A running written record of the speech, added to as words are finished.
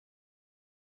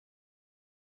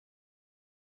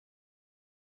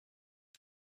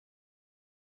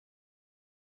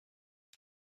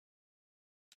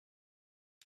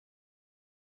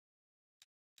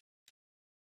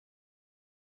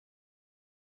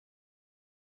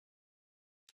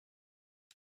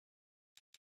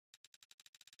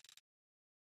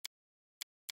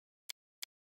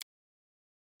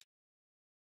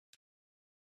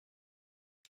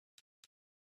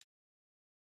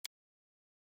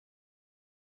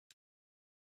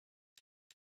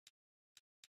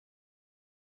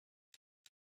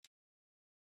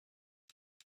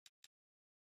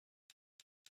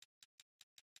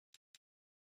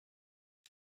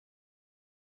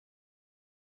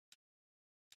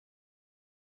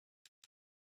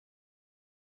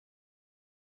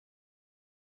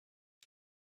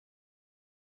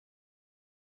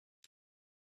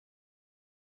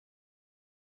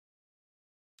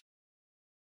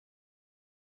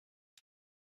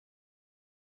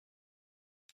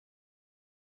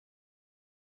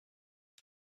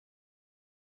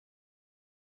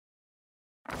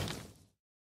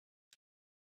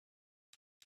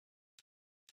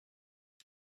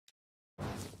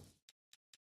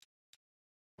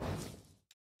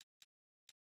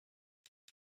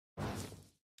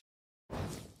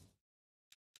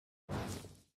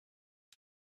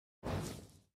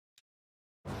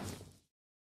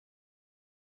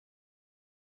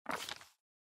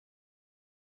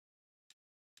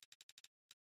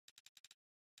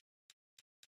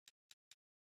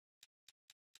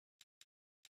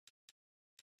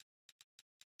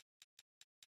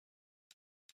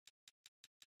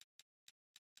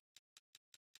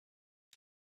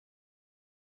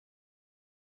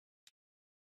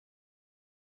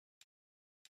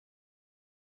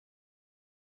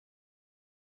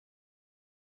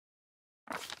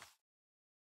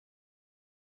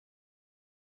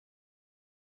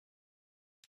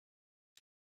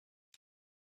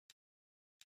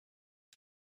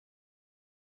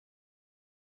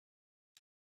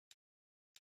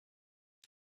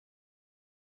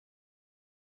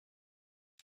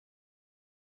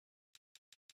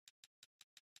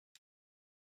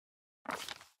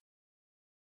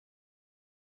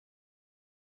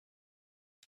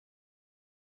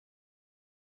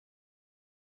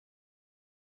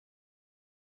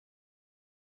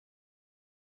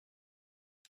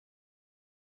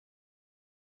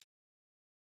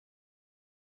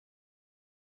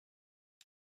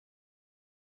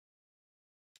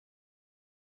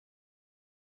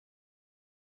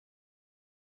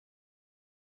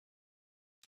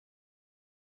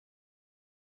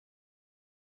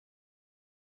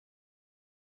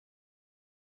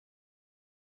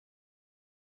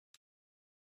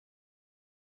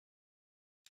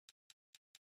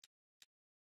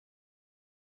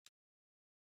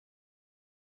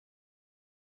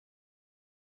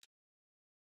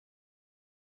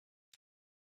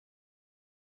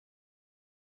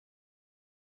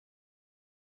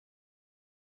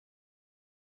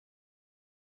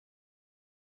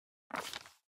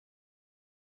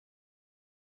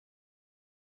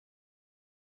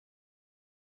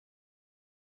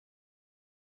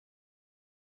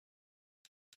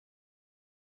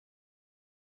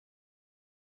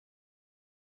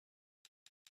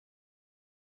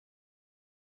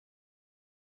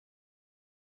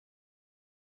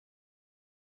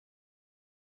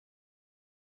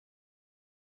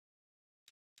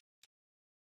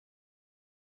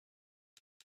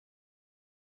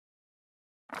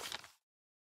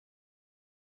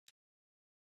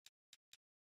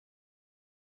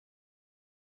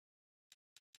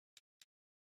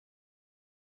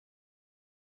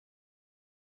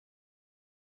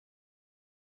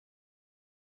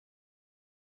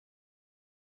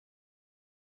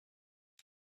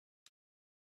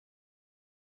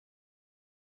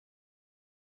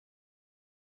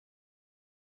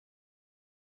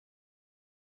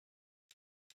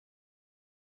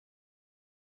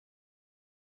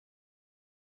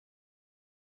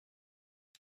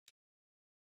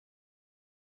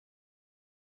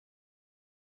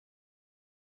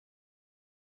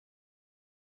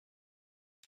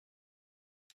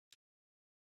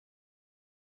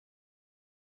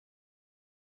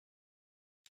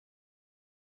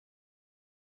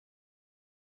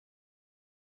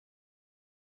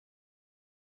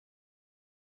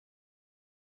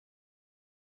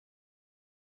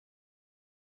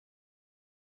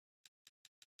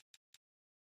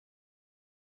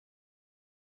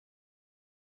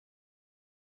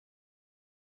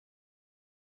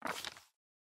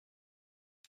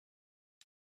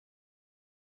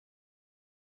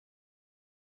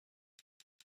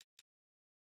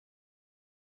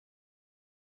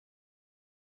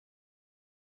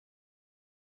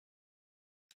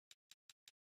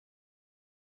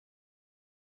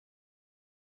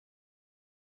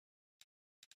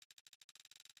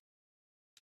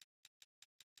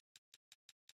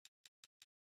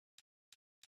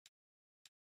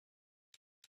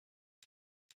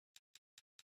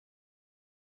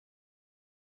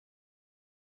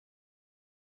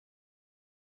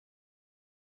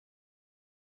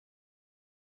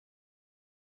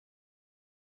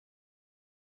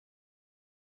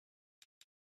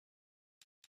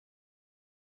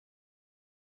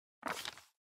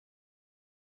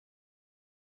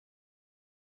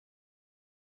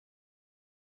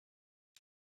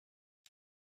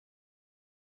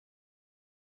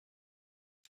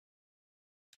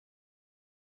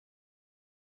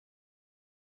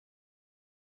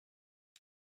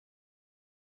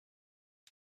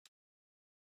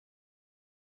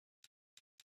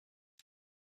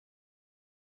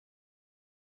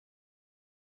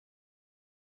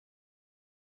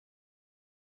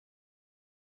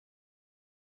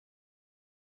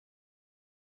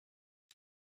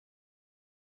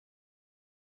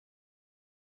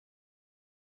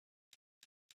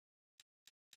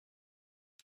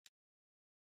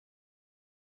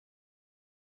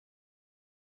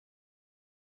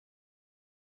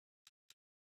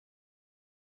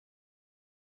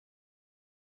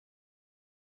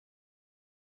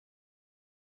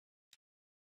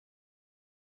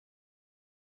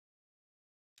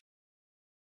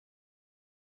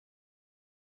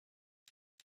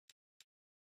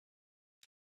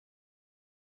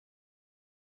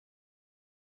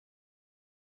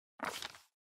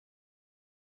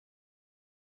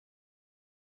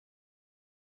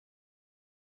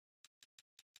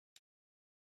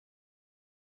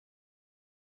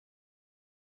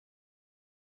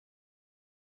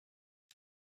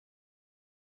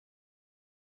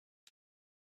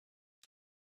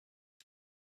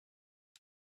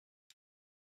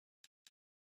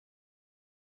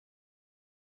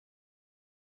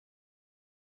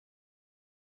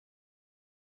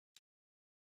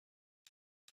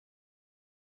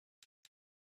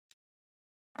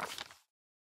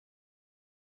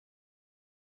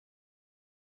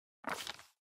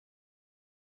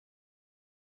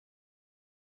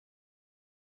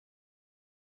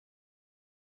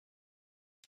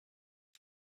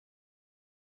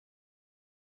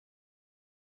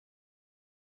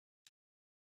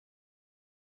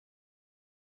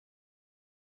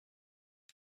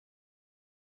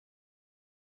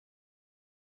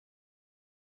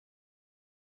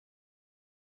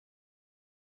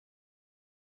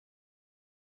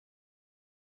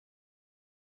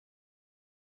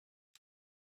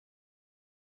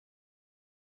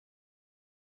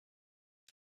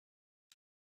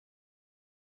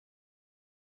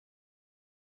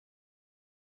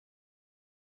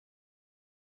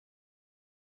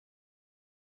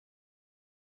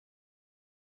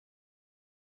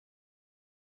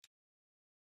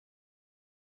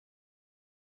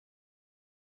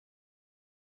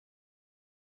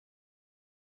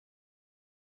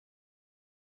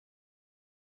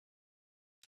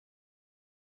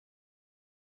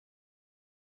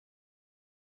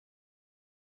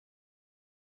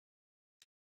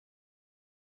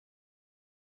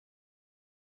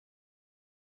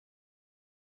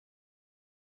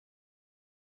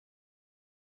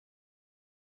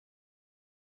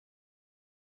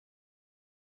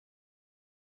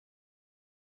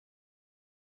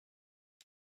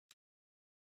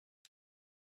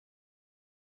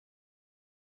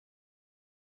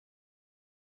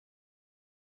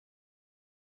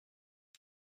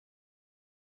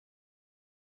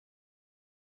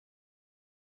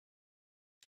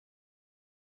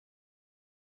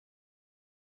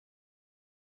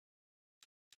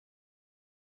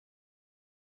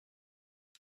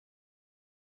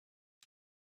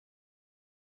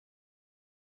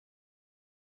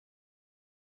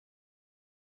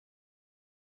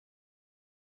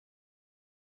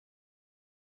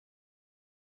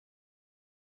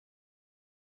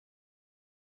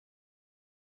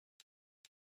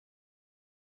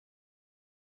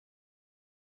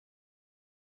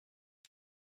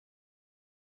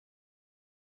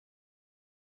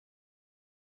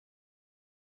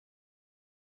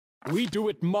We do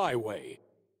it my way.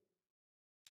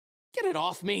 Get it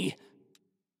off me!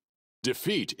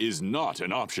 Defeat is not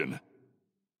an option.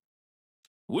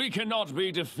 We cannot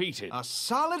be defeated. A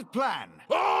solid plan.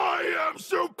 I am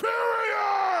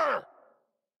superior!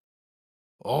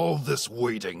 All this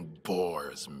waiting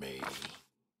bores me.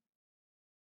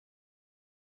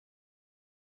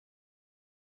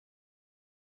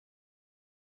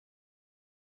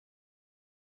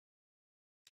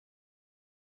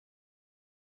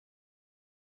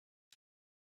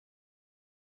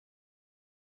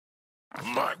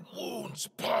 My wounds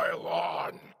pile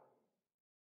on.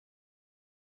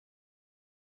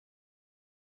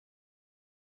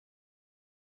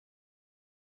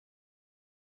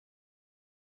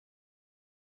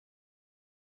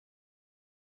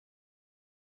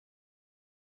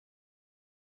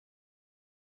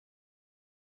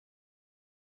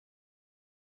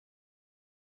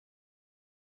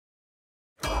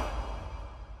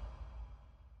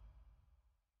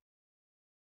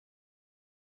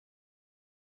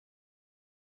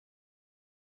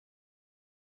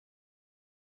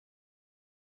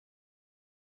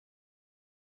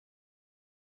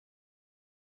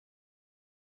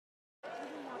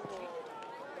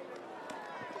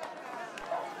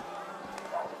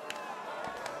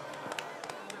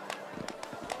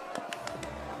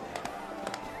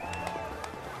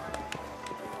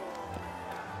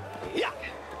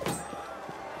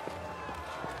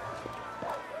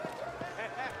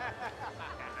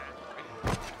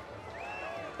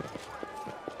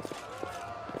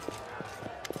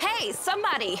 Hey,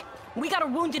 somebody! We got a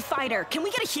wounded fighter. Can we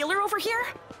get a healer over here?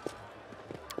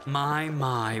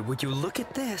 My, would you look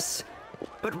at this?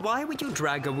 But why would you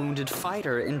drag a wounded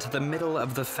fighter into the middle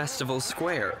of the festival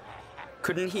square?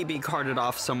 Couldn't he be carted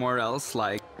off somewhere else,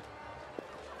 like...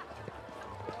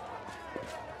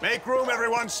 Make room,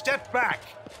 everyone. Step back.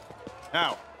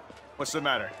 Now, what's the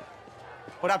matter?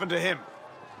 What happened to him?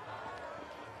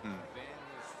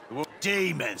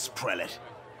 Demons, Prelate.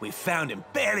 We found him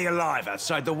barely alive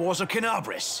outside the walls of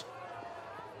Canabris.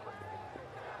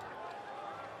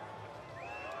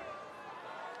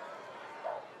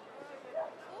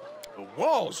 The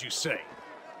walls, you say?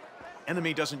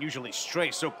 Enemy doesn't usually stray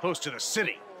so close to the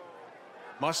city.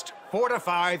 Must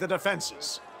fortify the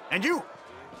defenses. And you,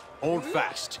 hold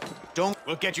fast.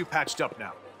 We'll get you patched up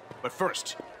now. But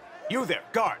first, you there,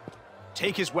 guard,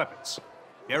 take his weapons.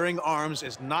 Bearing arms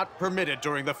is not permitted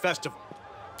during the festival.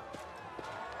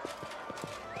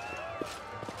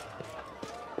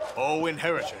 O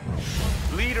Inheritor,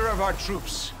 leader of our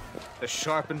troops, the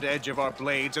sharpened edge of our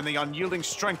blades and the unyielding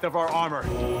strength of our armor,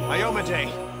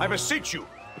 Iomade, I beseech you,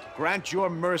 grant your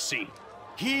mercy.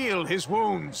 Heal his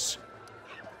wounds.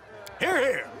 Hear,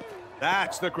 hear!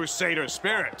 That's the Crusader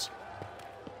spirit.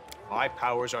 My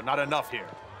powers are not enough here.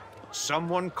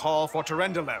 Someone call for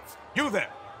Terendelev. You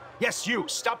there! Yes, you!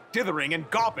 Stop dithering and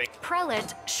gawping!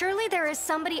 Prelate, surely there is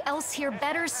somebody else here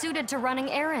better suited to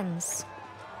running errands.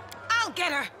 I'll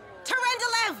get her!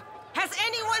 Terendelev! Has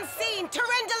anyone seen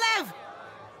Terendelev?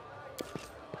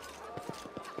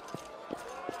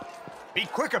 Be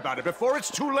quick about it before it's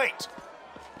too late!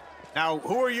 Now,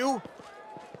 who are you?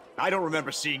 I don't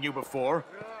remember seeing you before,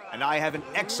 and I have an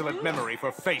excellent memory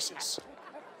for faces.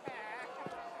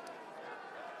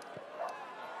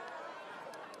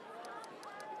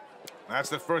 That's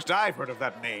the first I've heard of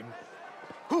that name.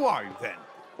 Who are you, then?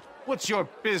 What's your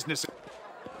business?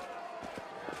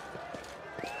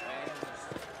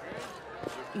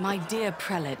 My dear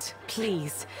Prelate,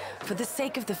 please, for the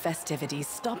sake of the festivities,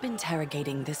 stop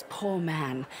interrogating this poor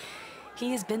man.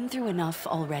 He has been through enough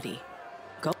already.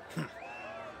 Go.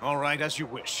 All right, as you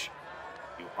wish.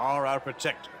 You are our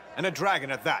protector, and a dragon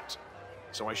at that.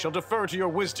 So I shall defer to your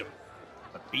wisdom,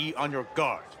 but be on your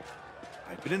guard.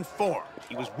 I've been informed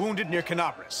he was wounded near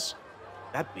Canabris.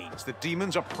 That means the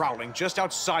demons are prowling just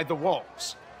outside the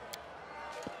walls.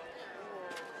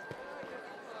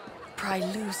 Pry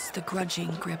loose the grudging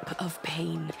grip of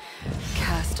pain.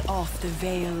 Cast off the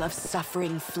veil of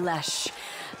suffering flesh.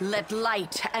 Let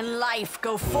light and life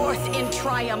go forth in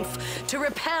triumph to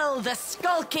repel the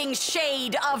skulking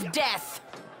shade of death.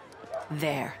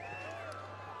 There.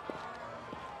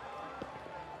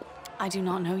 I do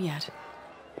not know yet,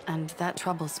 and that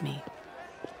troubles me.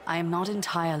 I am not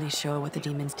entirely sure what the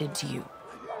demons did to you.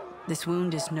 This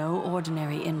wound is no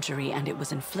ordinary injury, and it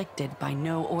was inflicted by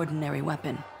no ordinary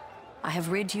weapon. I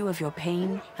have rid you of your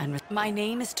pain, and my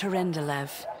name is Terendelev.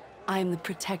 I am the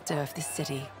protector of this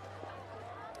city.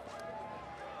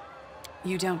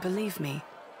 You don't believe me?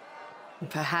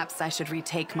 Perhaps I should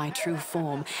retake my true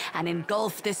form and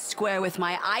engulf this square with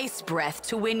my ice breath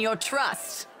to win your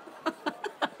trust.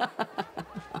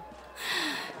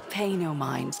 Pay no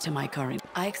mind to my current.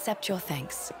 I accept your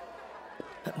thanks.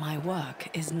 But my work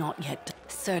is not yet done.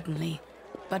 Certainly.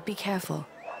 But be careful.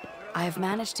 I have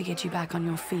managed to get you back on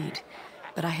your feet,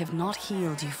 but I have not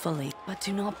healed you fully. But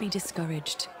do not be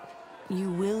discouraged. You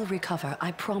will recover,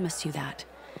 I promise you that.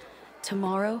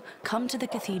 Tomorrow, come to the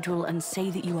cathedral and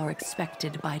say that you are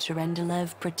expected by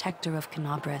Terendelev, protector of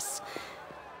Canabras.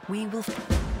 We will...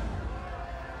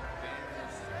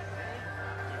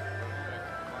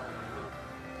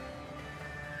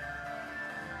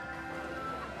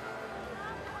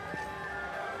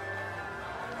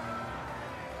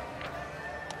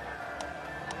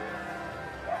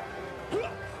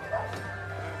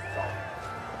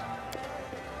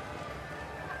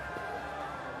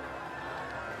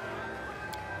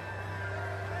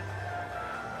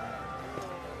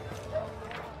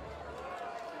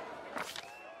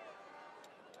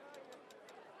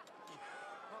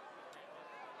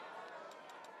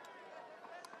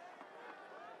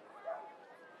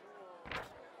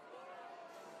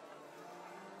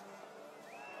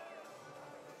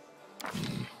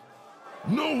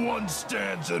 No one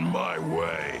stands in my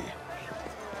way.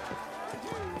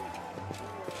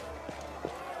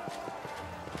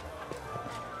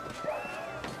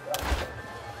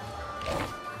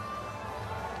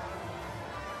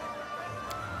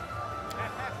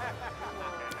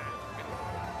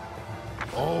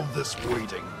 All this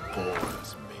waiting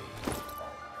bores me.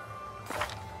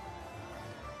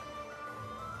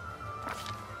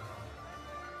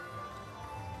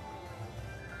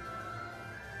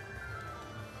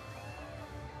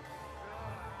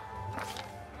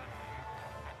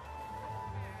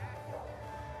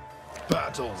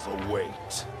 Battles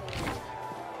await.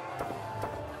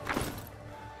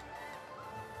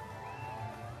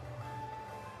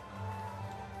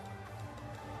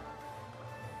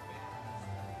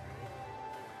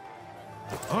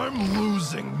 I'm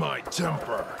losing my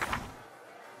temper.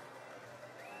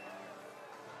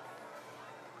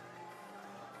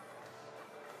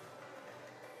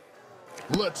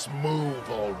 Let's move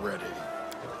already.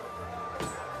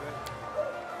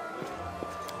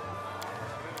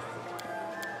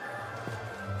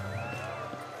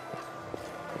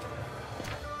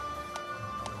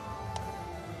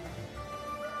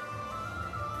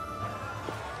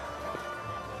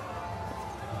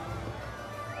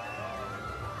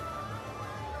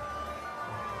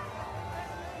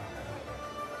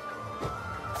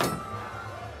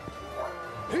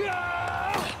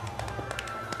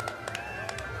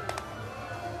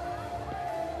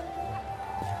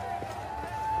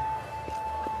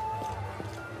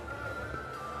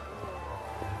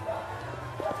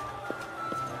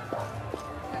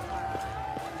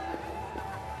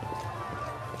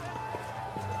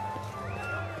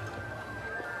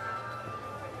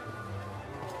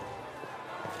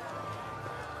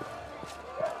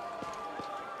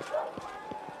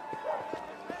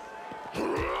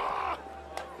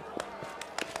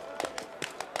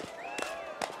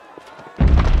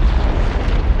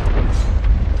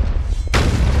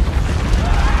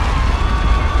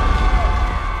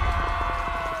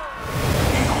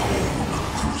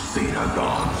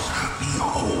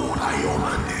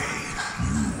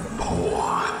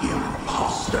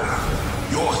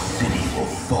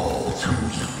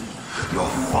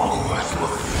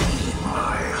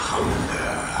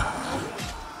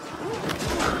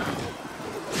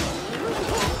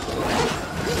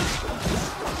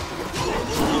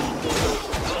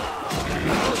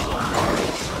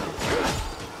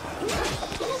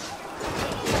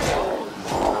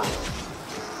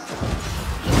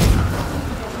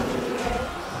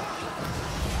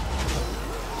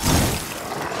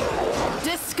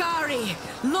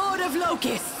 Lord of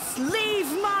Locusts, leave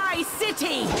my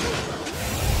city!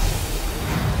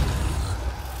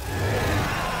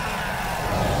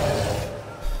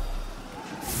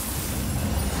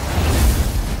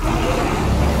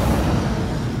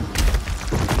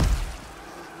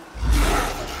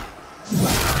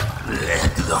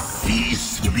 Let the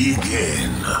feast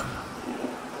begin.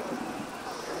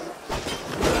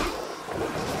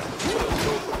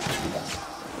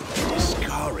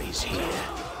 Discari's here.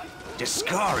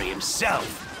 Discari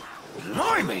himself.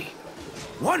 Blimey!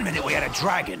 One minute we had a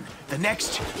dragon, the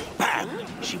next, bam,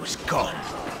 she was gone.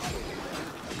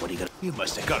 What are you gonna... You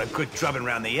must have got a good drubbing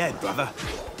round the head, brother.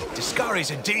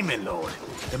 Discari's a demon lord,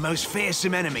 the most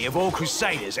fearsome enemy of all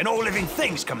crusaders and all living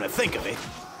things, come to think of it.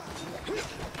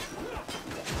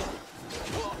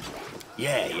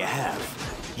 Yeah, you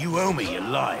have. You owe me your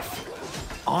life.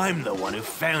 I'm the one who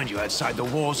found you outside the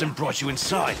walls and brought you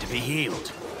inside to be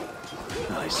healed.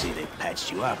 I see they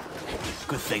patched you up.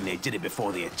 Good thing they did it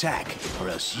before the attack, or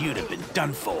else you'd have been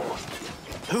done for.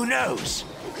 Who knows?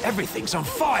 Everything's on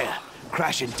fire,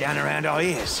 crashing down around our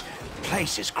ears.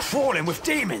 Place is crawling with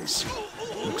demons.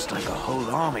 Looks like a whole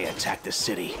army attacked the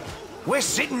city. We're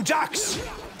sitting ducks!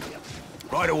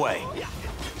 Right away.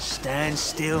 Stand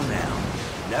still now.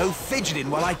 No fidgeting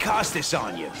while I cast this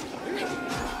on you.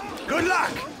 Good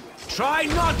luck! Try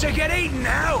not to get eaten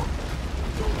now!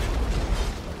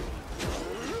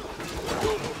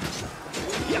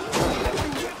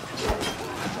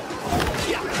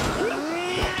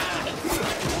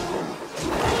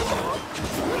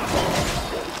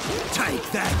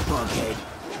 Take that, bughead.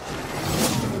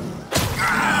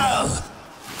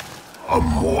 A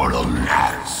mortal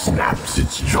gnat snaps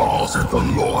its jaws at the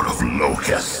Lord of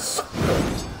Locusts.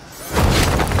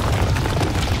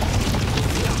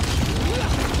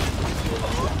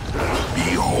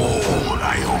 Behold,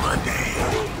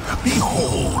 Iomade.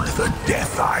 Behold the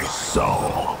death I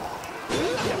sow.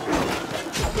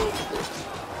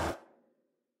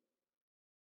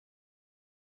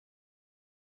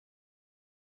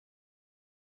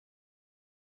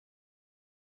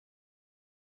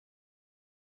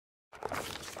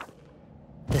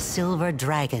 The silver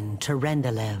dragon,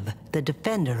 Terendelev, the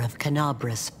defender of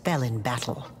Canabras, fell in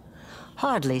battle.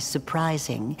 Hardly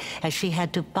surprising, as she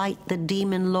had to fight the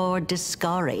demon lord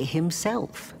Discari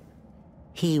himself.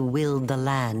 He willed the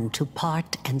land to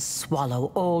part and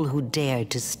swallow all who dared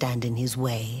to stand in his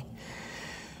way.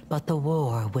 But the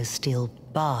war was still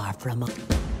far from...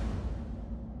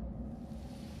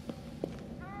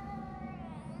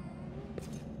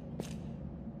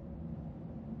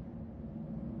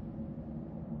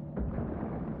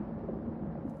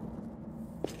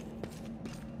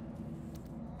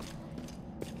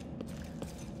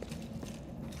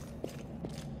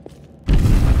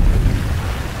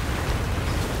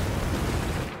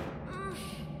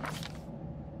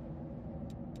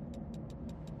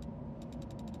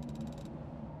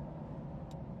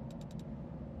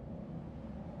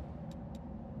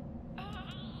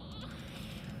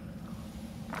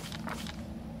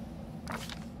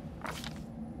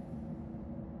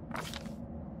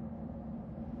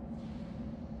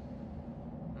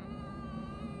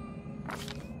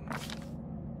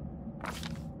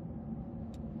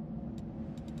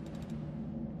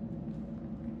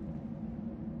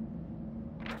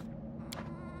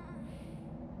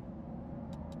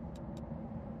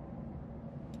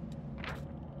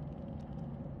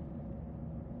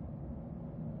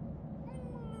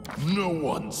 No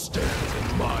one stands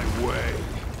in my way.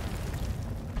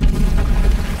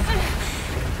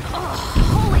 Oh,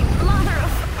 holy mother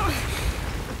of...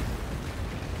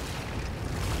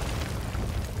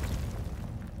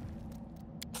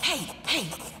 Hey,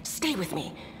 stay with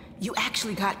me. You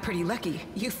actually got pretty lucky.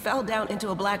 You fell down into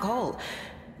a black hole.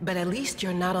 But at least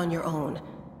you're not on your own.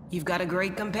 You've got a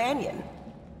great companion.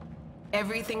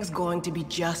 Everything's going to be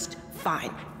just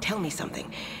fine. Tell me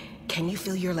something. Can you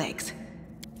feel your legs?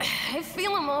 I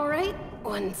feel them all right.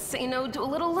 Wouldn't say no to a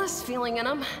little less feeling in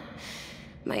them.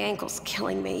 My ankle's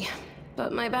killing me,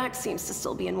 but my back seems to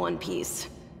still be in one piece.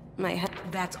 My head...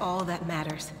 That's all that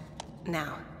matters.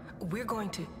 Now, we're going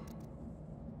to...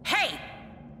 Hey!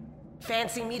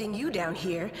 Fancy meeting you down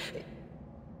here.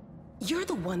 You're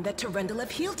the one that Terendelev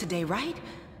healed today, right?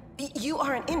 You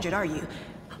aren't injured, are you?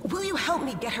 Will you help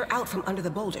me get her out from under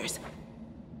the boulders?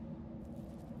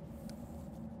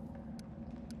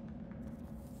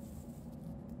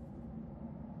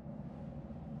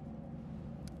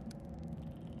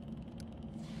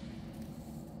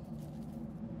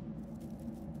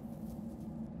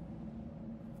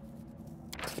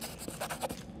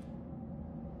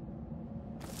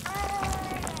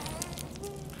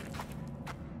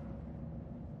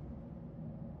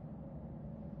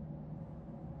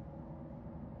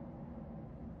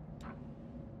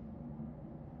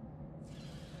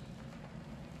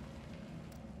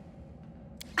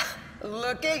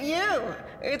 Look at you!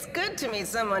 It's good to meet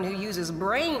someone who uses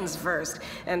brains first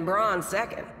and brawn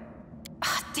second.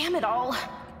 Damn it all. I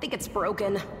think it's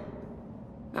broken.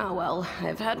 Oh well,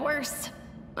 I've had worse.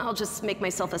 I'll just make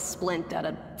myself a splint out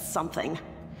of something.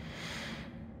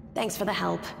 Thanks for the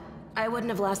help. I wouldn't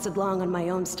have lasted long on my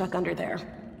own stuck under there.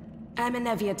 I'm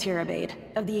Anevia Tirabade,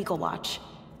 of the Eagle Watch.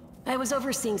 I was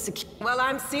overseeing Well,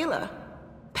 I'm Sela.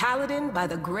 Paladin by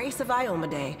the grace of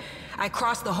Iomade. I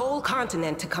crossed the whole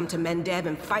continent to come to Mendeb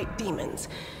and fight demons.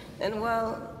 And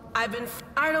well, I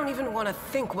don't even want to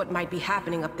think what might be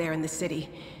happening up there in the city.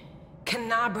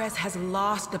 Canabras has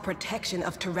lost the protection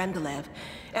of Terendelev,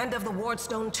 and of the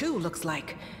Wardstone too, looks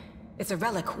like. It's a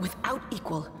relic without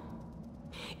equal.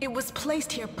 It was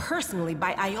placed here personally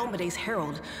by Iomade's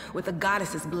herald, with the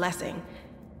goddess's blessing.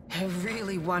 I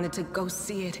really wanted to go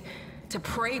see it, to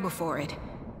pray before it.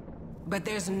 But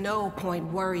there's no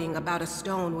point worrying about a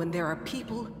stone when there are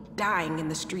people dying in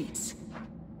the streets.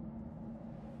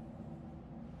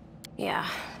 Yeah,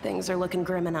 things are looking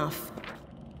grim enough.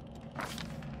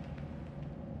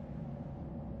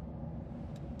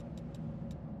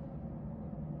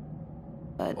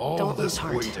 But don't lose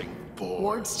heart.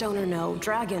 Wardstone or no,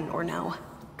 dragon or no,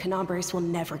 Canabres will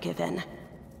never give in.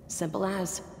 Simple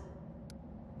as.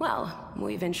 Well,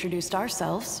 we've introduced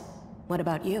ourselves. What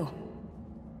about you?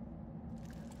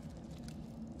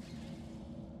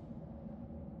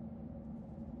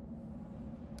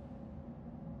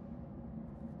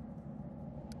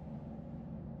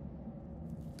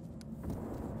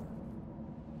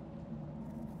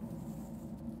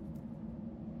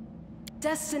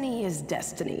 Destiny is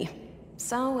destiny.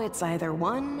 So it's either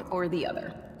one or the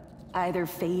other. Either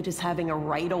fate is having a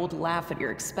right old laugh at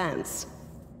your expense,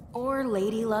 or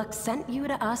Lady Luck sent you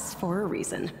to us for a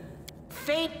reason.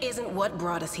 Fate isn't what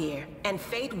brought us here, and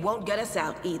fate won't get us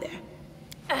out either.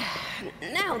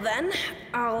 Now then,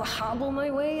 I'll hobble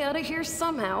my way out of here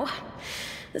somehow.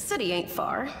 The city ain't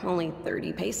far, only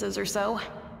 30 paces or so.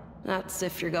 That's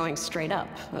if you're going straight up,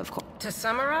 of course. To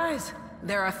summarize,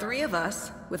 there are 3 of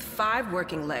us, with 5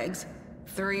 working legs,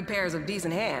 3 pairs of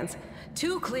decent hands,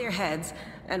 2 clear heads,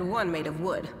 and 1 made of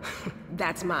wood.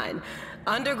 That's mine.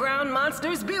 Underground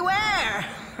monsters beware!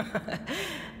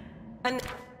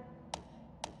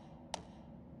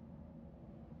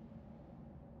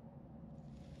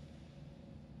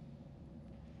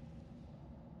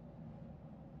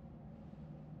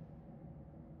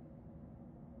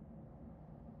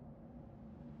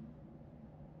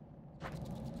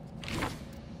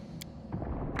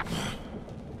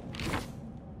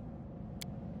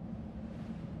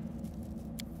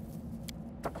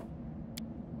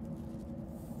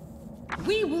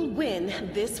 We will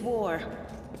win this war.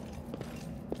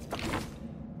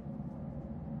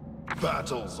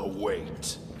 Battles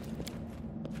await.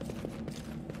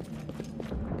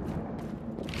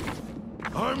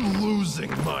 I'm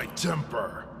losing my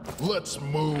temper. Let's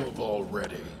move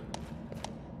already.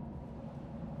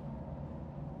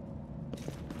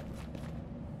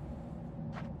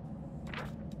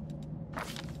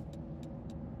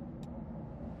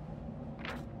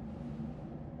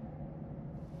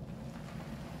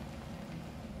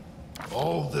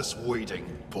 All this waiting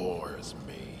bores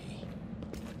me.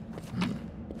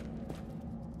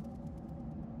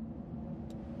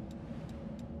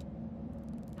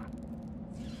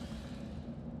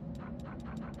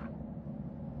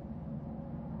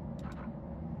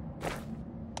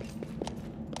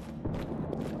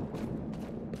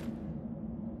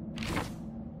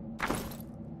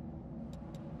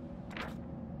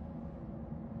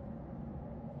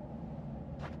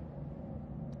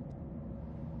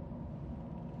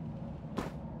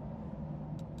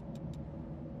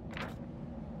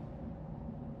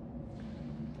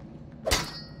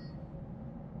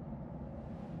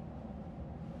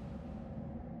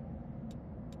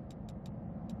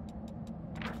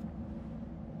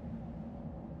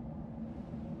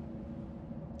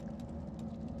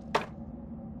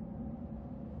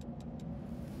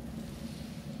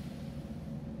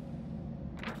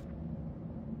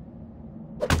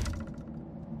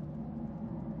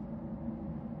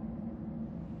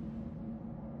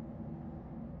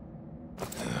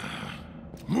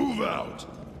 Move out!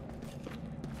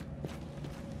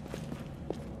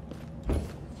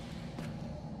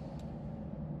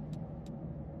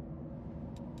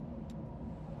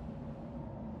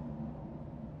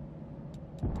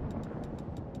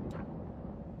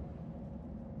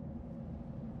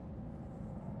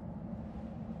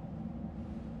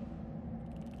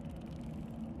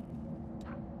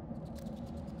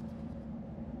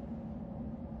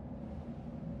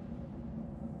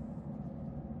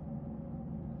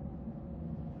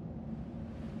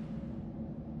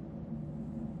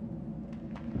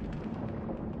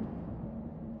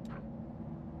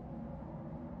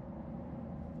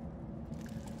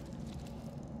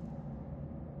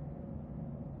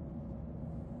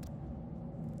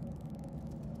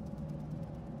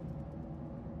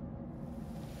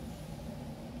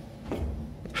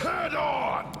 Head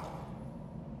on!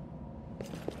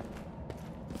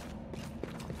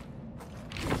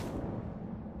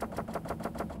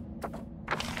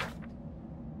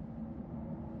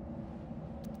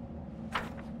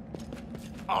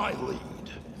 I lead,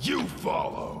 you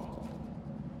follow.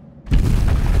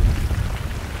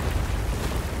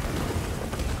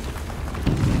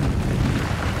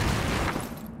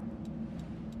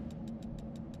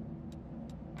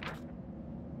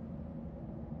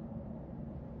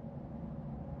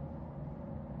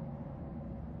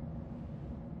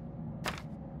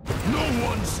 No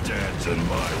one stands in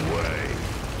my way.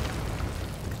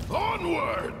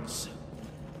 Onwards!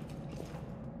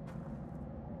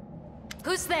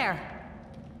 Who's there?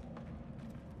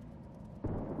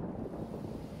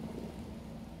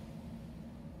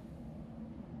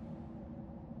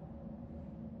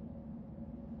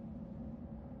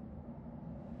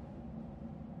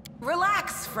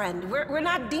 Relax, friend. We're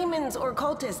not demons or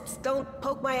cultists. Don't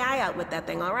poke my eye out with that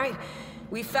thing, all right?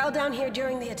 We fell down here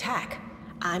during the attack.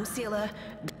 I'm Sela.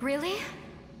 Really?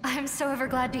 I'm so ever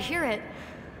glad to hear it.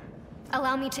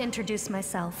 Allow me to introduce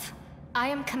myself. I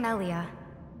am Camellia.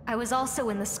 I was also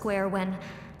in the square when...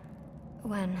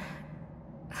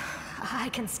 I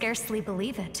can scarcely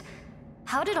believe it.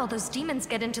 How did all those demons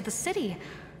get into the city?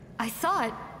 I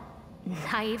thought,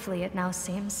 naively it now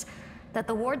seems, that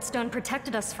the Wardstone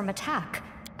protected us from attack.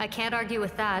 I can't argue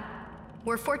with that.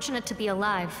 We're fortunate to be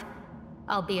alive,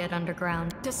 albeit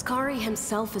underground. Discari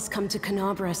himself has come to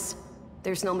Canabras.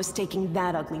 There's no mistaking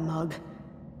that ugly mug.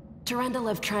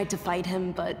 Durendalev tried to fight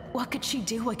him, but what could she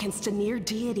do against a near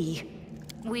deity?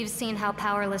 We've seen how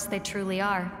powerless they truly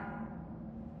are.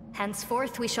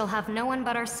 Henceforth, we shall have no one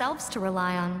but ourselves to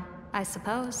rely on, I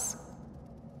suppose.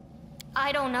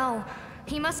 I don't know.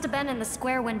 He must have been in the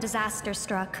square when disaster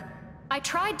struck. I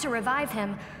tried to revive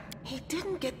him. He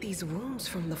didn't get these wounds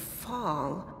from the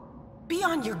fall. Be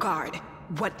on your guard.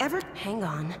 Whatever... Hang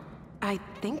on. I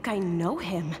think I know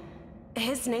him.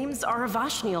 His name's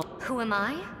Aravashniel. Who am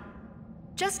I?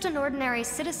 Just an ordinary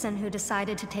citizen who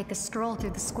decided to take a stroll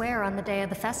through the square on the day of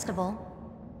the festival.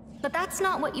 But that's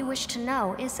not what you wish to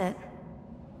know, is it?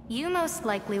 You most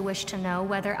likely wish to know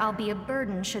whether I'll be a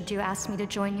burden should you ask me to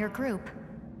join your group.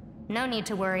 No need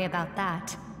to worry about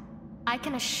that. I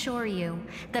can assure you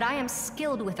that I am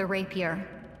skilled with a rapier.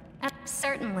 And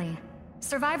certainly,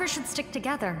 survivors should stick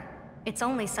together. It's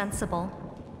only sensible.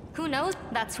 Who knows?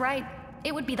 That's right.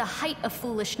 It would be the height of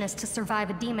foolishness to survive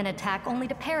a demon attack only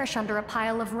to perish under a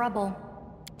pile of rubble.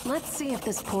 Let's see if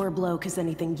this poor bloke has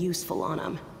anything useful on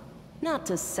him. Not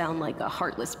to sound like a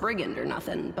heartless brigand or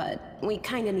nothing, but we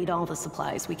kinda need all the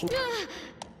supplies we can...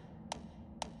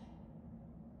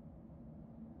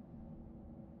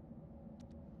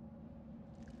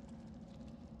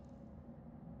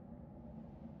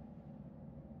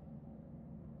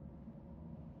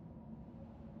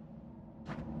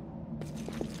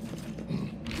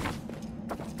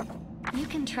 You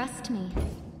can trust me.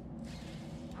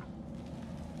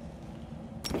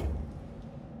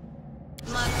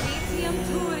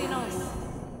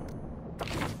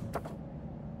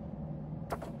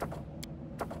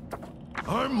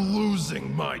 I'm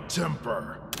losing my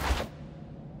temper.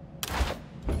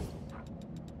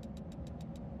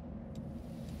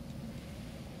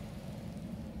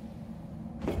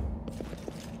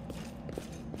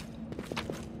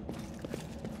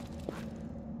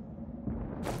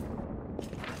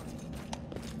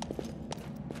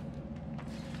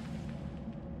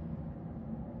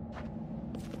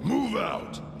 Move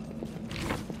out!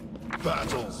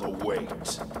 Battles await.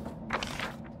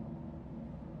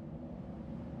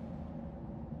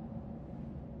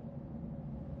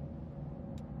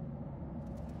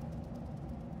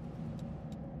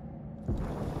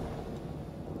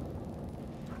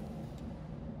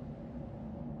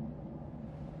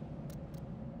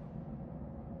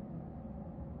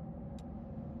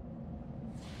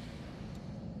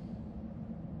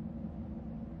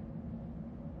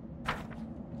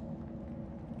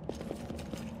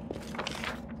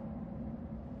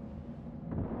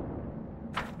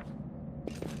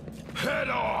 Head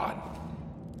on!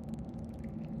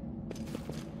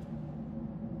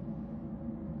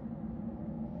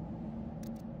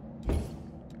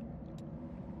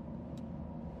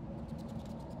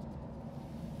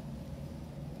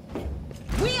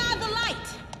 We are the light!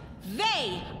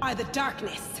 They are the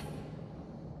darkness!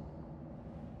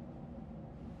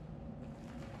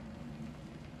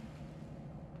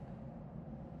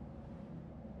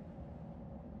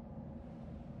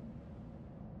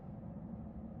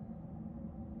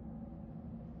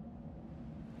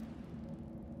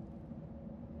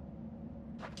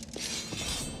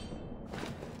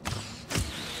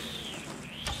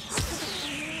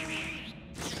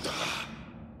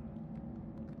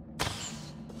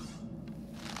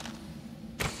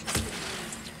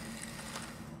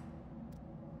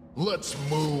 Let's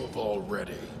move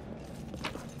already.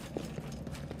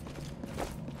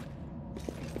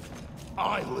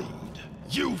 I lead,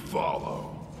 you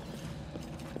follow.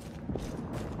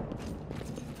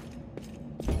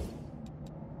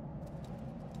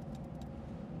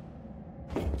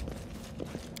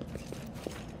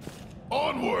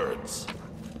 Onwards!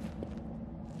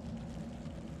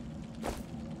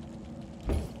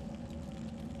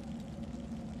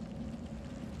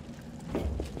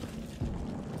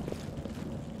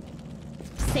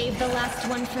 Save the last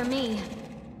one for me.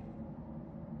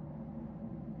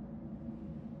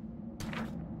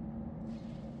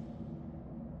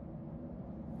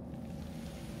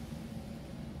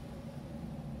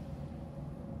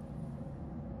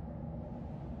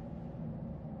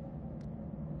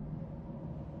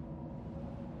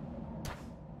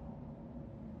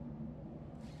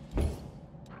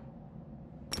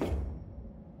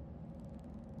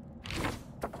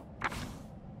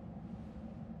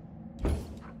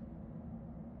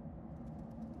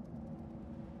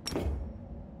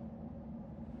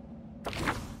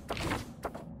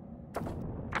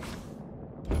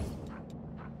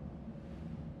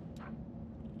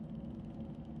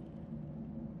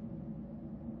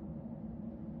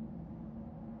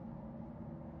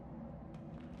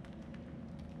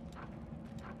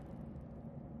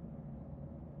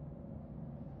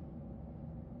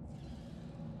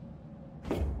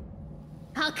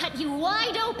 I'll cut you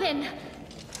wide open!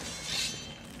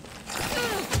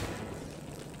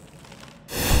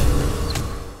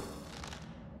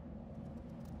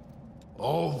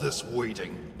 All this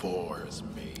waiting bores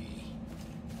me.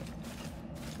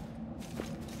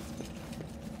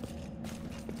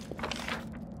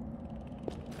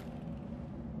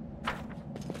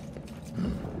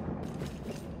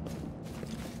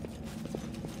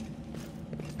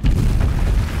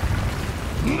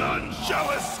 None shall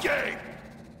escape!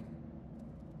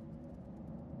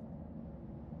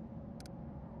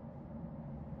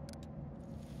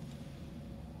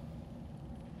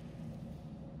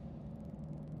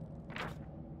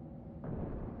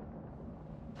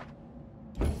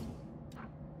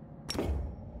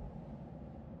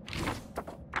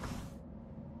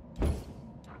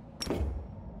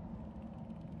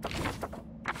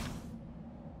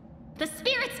 The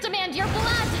spirits demand your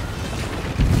blood!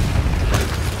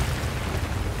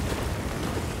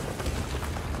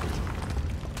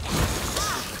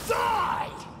 Die!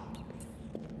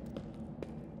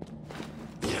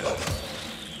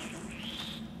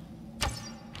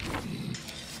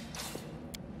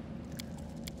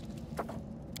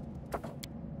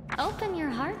 Open your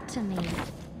heart to me.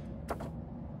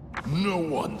 No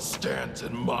one stands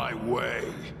in my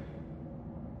way.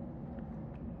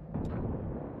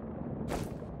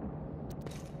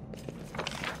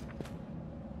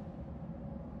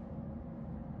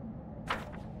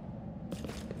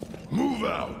 Move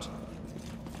out!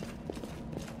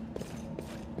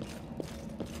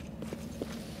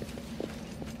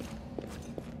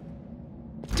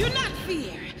 Do not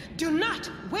fear! Do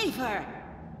not waver!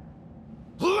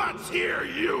 Let's hear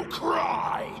you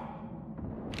cry!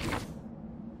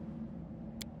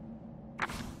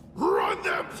 Run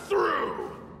them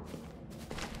through!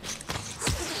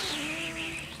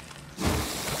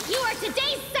 You are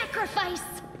today's sacrifice!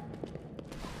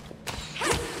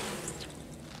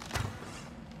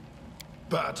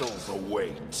 Battles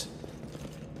await.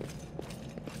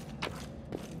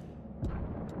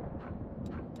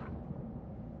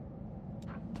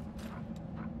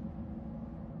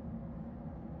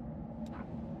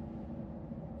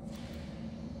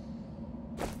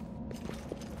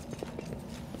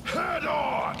 Head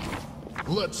on!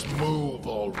 Let's move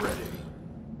already.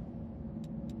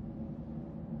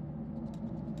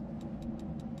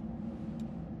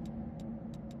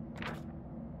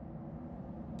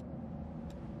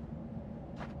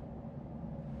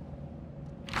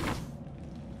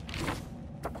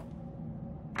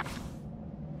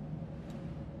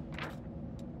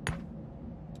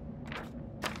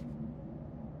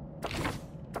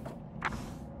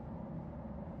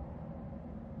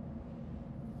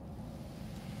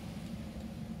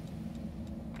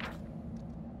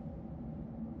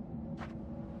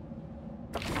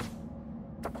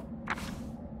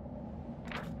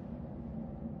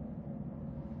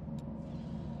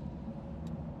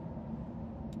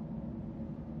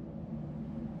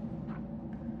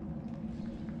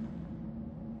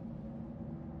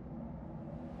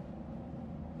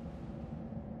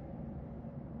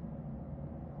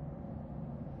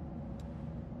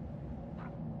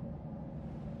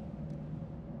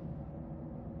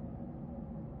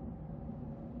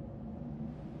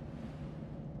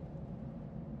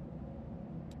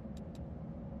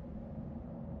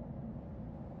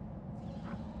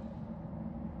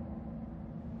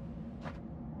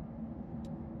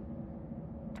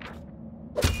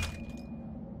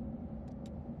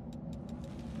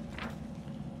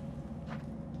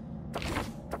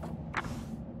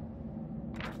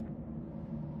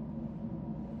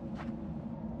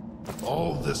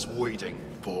 All this waiting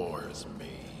bores me.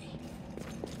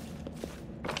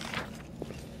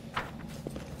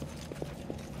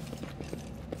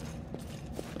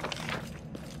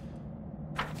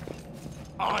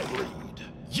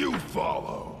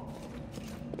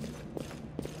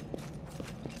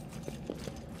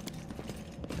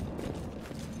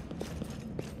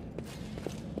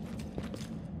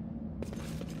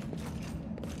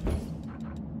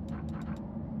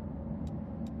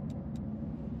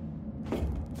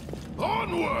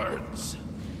 words.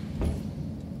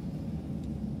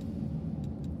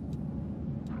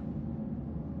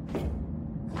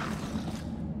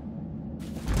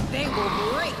 They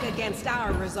will break against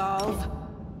our resolve.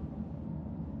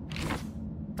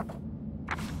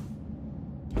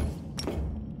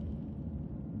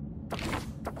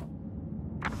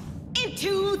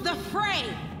 Into the fray!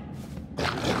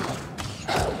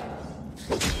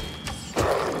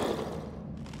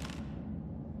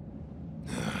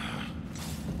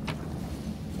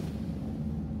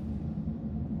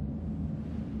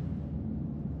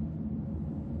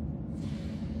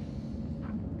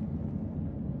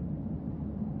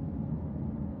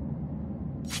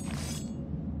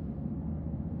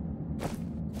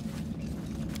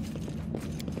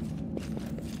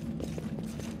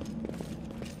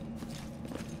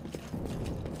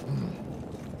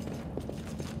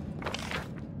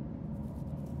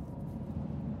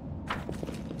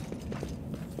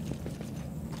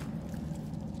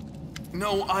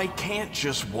 No, I can't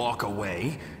just walk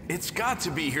away. It's got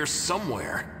to be here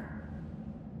somewhere.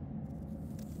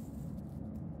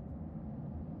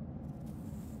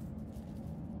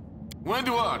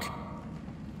 Wenduok!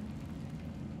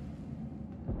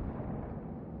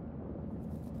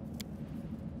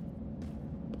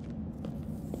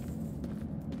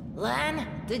 Lan,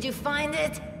 did you find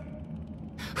it?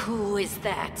 Who is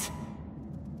that?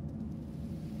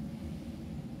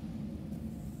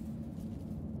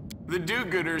 The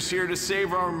do-gooders here to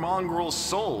save our mongrel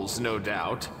souls, no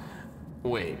doubt.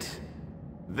 Wait.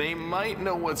 They might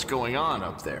know what's going on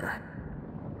up there.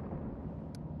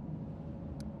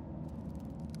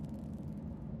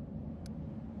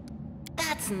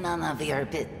 That's none of your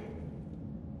bit.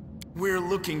 We're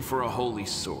looking for a holy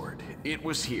sword. It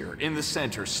was here, in the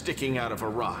center, sticking out of a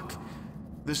rock.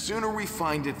 The sooner we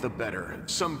find it, the better.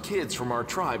 Some kids from our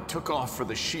tribe took off for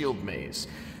the shield maze.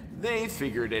 They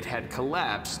figured it had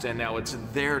collapsed, and now it's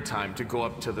their time to go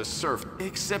up to the surf.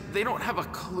 Except they don't have a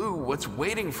clue what's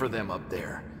waiting for them up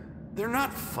there. They're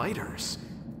not fighters.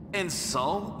 And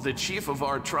Saul, the chief of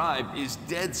our tribe, is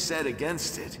dead set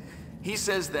against it. He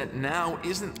says that now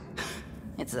isn't...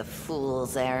 It's a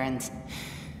fool's errand.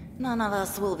 None of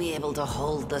us will be able to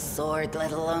hold the sword,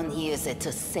 let alone use it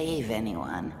to save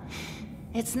anyone.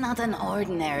 It's not an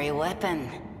ordinary weapon.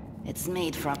 It's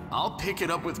made from... I'll pick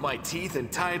it up with my teeth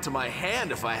and tie it to my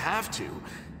hand if I have to.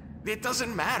 It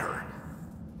doesn't matter.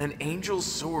 An angel's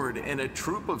sword and a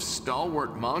troop of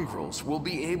stalwart mongrels will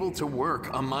be able to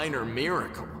work a minor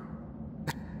miracle.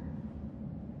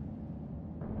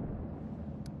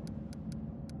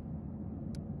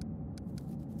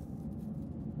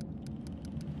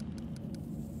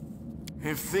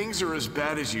 If things are as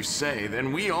bad as you say,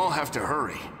 then we all have to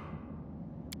hurry.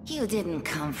 You didn't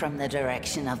come from the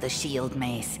direction of the shield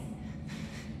maze.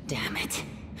 Damn it.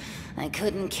 I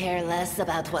couldn't care less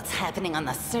about what's happening on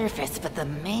the surface, but the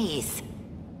maze...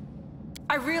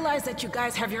 I realize that you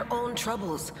guys have your own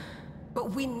troubles,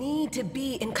 but we need to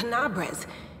be in Canabres.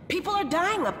 People are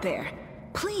dying up there.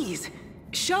 Please,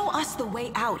 show us the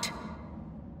way out.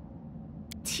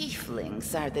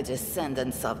 Tieflings are the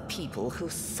descendants of people who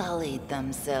sullied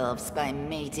themselves by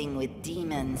mating with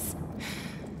demons.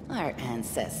 Our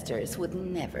ancestors would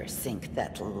never sink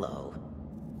that low.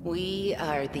 We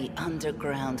are the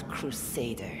Underground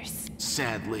Crusaders.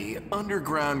 Sadly,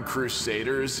 Underground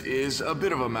Crusaders is a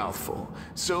bit of a mouthful,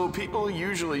 so people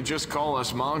usually just call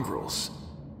us mongrels.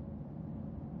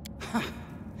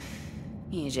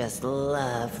 You just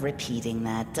love repeating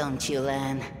that, don't you,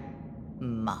 Lan?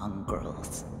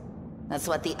 Mongrels. That's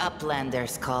what the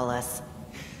Uplanders call us.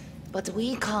 But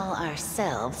we call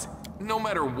ourselves... No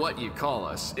matter what you call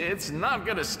us, it's not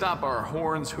gonna stop our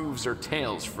horns, hooves, or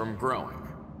tails from growing.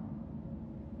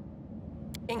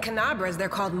 In Canabres, they're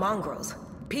called mongrels.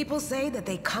 People say that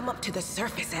they come up to the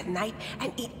surface at night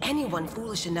and eat anyone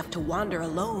foolish enough to wander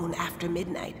alone after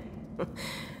midnight.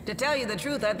 To tell you the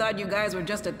truth, I thought you guys were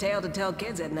just a tale to tell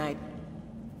kids at night.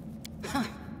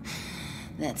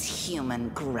 That's human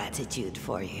gratitude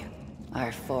for you.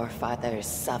 Our forefathers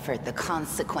suffered the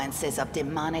consequences of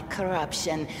demonic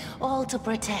corruption, all to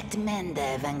protect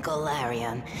Mendev and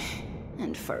Golarion.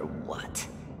 And for what?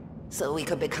 So we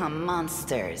could become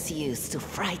monsters used to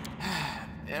fright...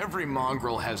 Every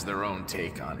mongrel has their own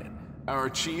take on it. Our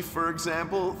chief, for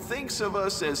example, thinks of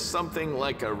us as something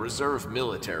like a reserve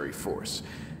military force.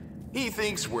 He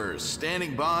thinks we're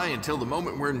standing by until the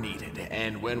moment we're needed,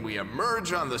 and when we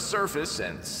emerge on the surface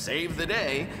and save the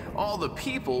day, all the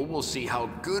people will see how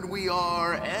good we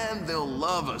are, and they'll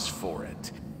love us for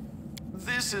it.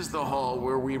 This is the hall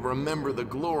where we remember the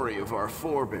glory of our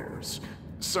forebears.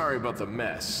 Sorry about the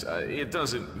mess. It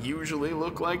doesn't usually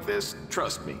look like this,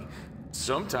 trust me.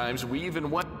 Sometimes we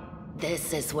even went...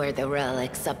 This is where the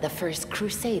relics of the first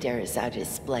Crusaders are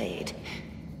displayed.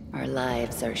 Our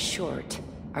lives are short.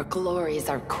 Our glories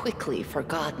are quickly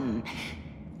forgotten.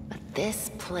 But this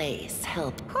place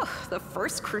helped... The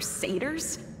first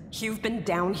Crusaders? You've been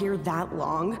down here that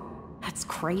long? That's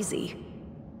crazy.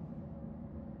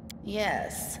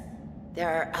 Yes. There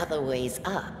are other ways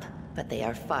up, but they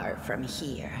are far from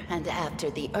here. And after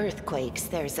the earthquakes,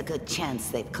 there's a good chance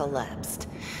they've collapsed.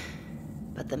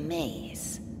 But the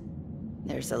maze...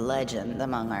 There's a legend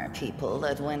among our people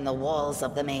that when the walls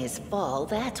of the maze fall,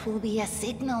 that will be a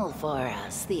signal for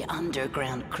us, the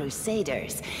underground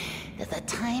crusaders, that the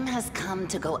time has come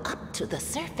to go up to the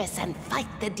surface and fight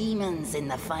the demons in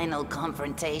the final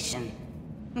confrontation.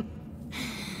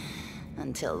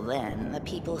 Until then, the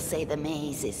people say the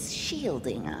maze is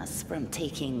shielding us from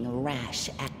taking rash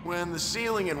actions. When the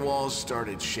ceiling and walls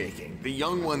started shaking, the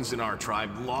young ones in our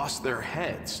tribe lost their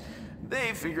heads.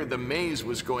 They figured the maze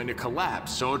was going to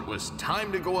collapse, so it was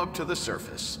time to go up to the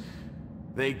surface.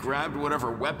 They grabbed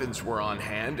whatever weapons were on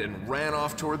hand and ran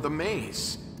off toward the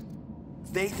maze.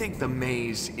 They think the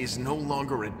maze is no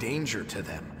longer a danger to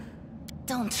them.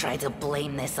 Don't try to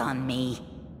blame this on me.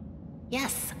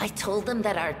 Yes, I told them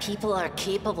that our people are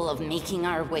capable of making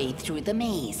our way through the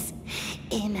maze.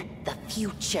 In the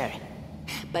future.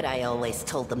 But I always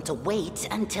told them to wait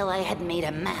until I had made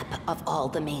a map of all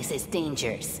the maze's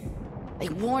dangers. I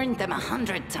warned them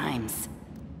 100 times.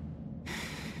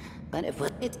 But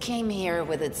it came here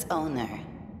with its owner.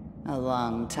 A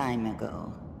long time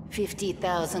ago.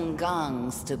 50,000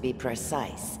 gongs to be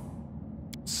precise.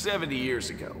 70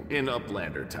 years ago, in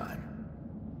Uplander time.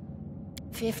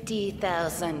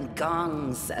 50,000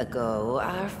 gongs ago,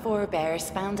 our forebears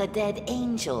found a dead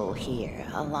angel here,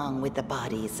 along with the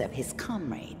bodies of his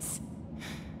comrades.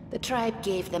 The tribe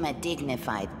gave them a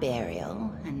dignified burial,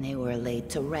 and they were laid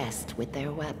to rest with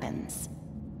their weapons.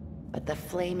 But the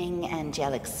flaming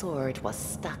angelic sword was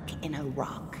stuck in a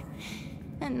rock,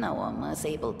 and no one was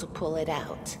able to pull it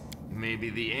out. Maybe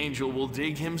the angel will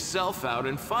dig himself out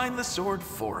and find the sword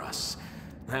for us.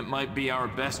 That might be our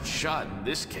best shot in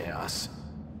this chaos.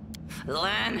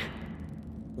 Lan,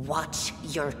 watch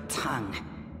your tongue.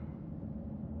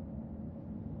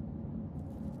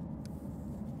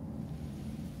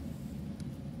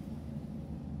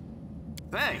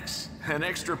 Thanks. An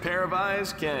extra pair of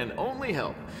eyes can only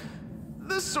help.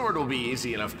 The sword will be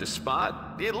easy enough to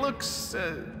spot. It looks,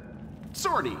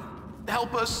 swordy.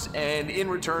 Help us, and in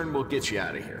return, we'll get you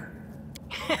out of here.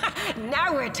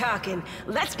 Now we're talking.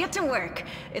 Let's get to work.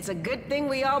 It's a good thing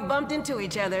we all bumped into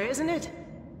each other, isn't it?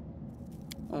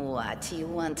 What, you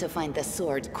want to find the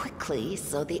sword quickly,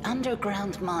 so the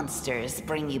underground monsters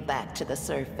bring you back to the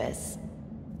surface?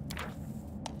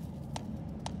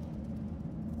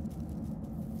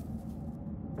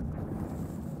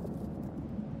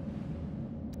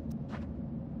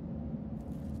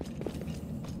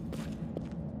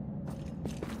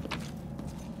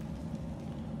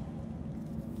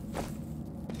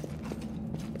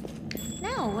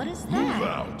 No, what is that? Move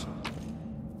out!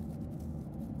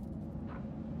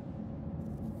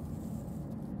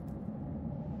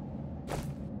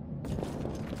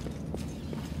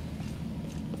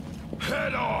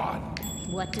 Head on!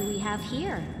 What do we have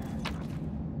here?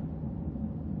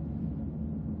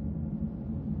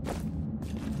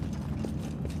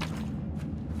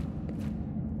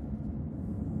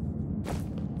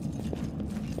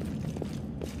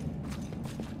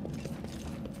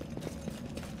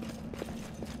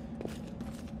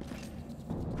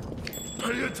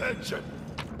 Pay attention!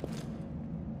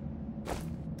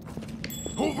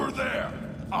 Over there!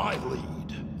 I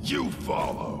lead. You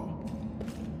follow.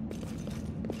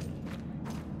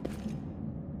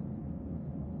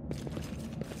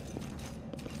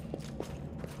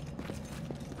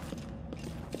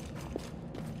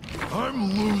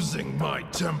 I'm losing my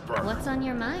temper. What's on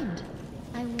your mind?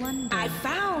 I wonder... I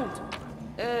found...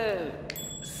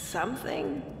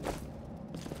 something?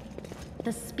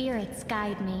 The spirits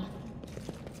guide me.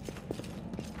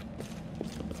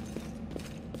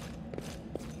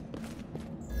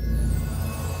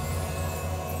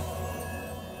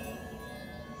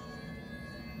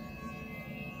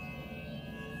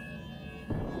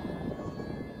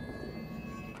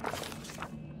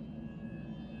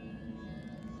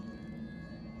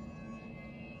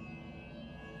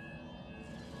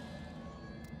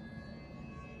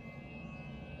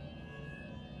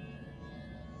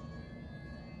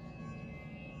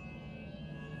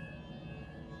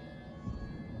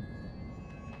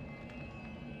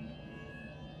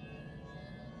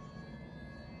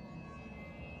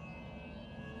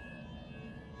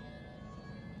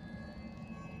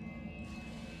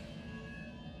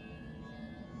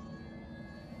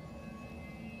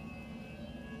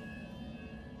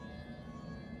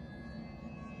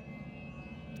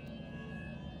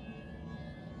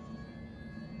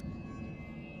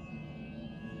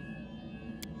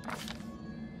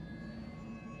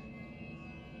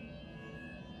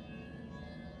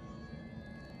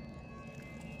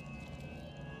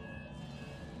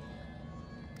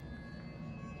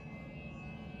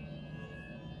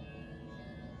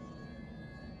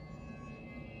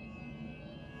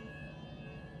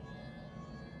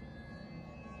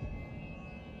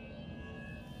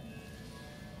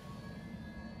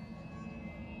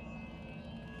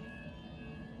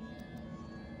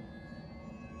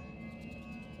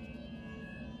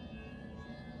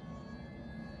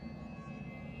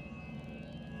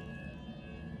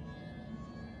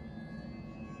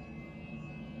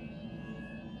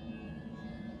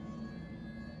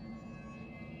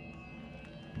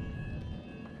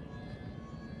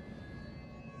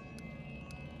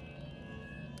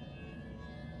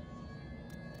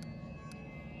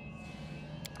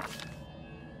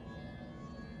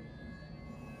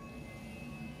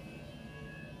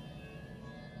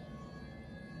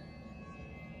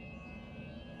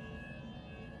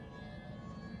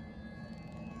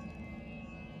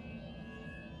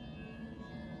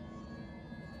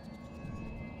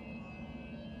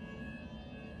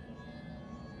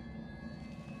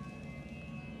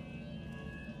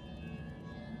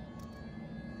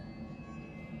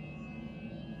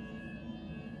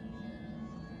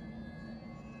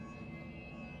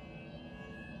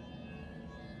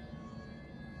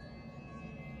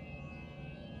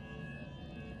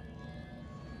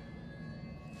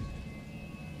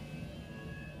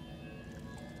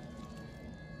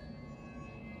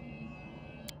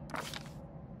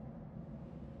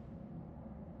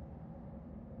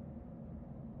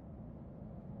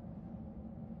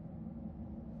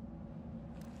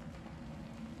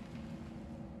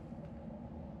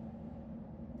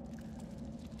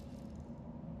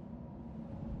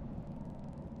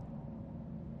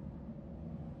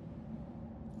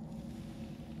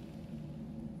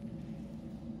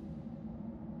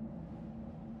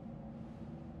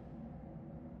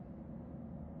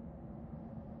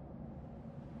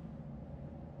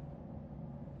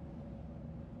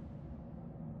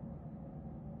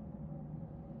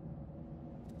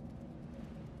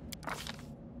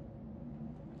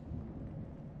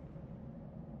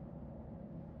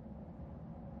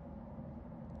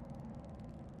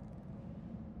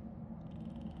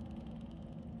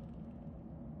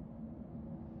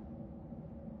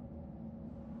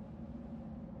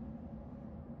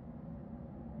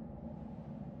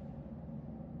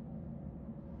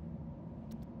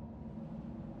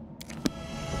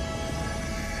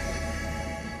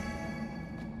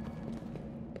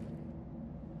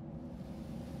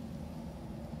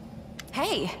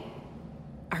 Hey!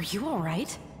 Are you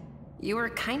alright? You were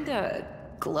kinda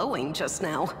glowing just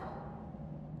now.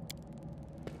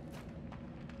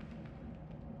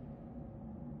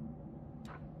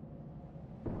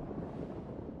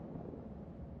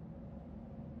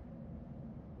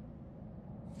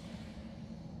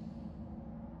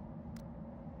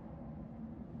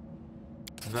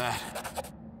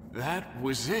 That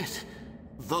was it.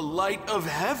 The light of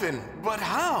heaven. But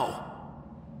how?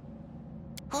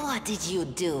 What did you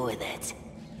do with it?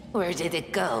 Where did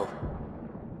it go?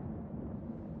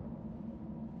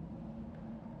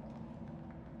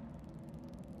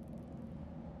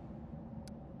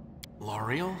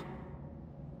 L'Ariel?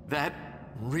 That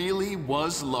really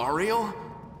was L'Ariel?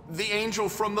 The angel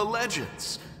from the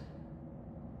legends.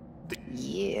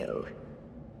 You.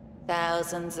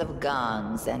 Thousands of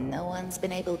gongs, and no one's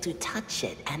been able to touch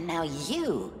it. And now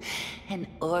you, an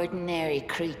ordinary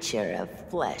creature of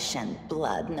flesh and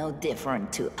blood, no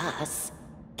different to us,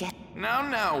 get...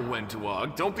 Now,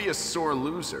 Wentawag, don't be a sore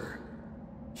loser.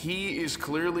 He is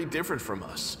clearly different from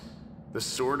us. The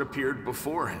sword appeared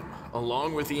before him,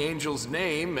 along with the angel's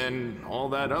name and all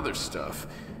that other stuff,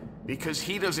 because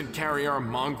he doesn't carry our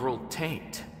mongrel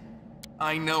taint.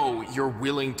 I know you're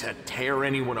willing to tear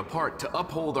anyone apart to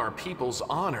uphold our people's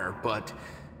honor, but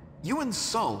you and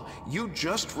Sol, you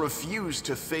just refuse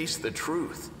to face the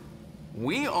truth.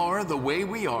 We are the way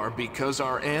we are because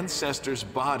our ancestors'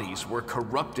 bodies were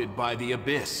corrupted by the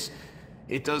Abyss.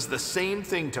 It does the same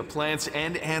thing to plants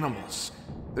and animals.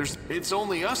 It's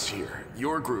only us here,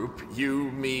 your group, you,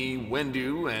 me,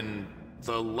 Wendu, and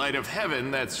the light of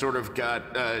heaven that sort of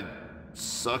got,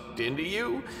 sucked into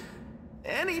you?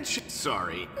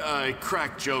 Sorry, I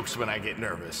crack jokes when I get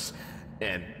nervous,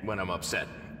 and when I'm upset,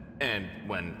 and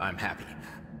when I'm happy.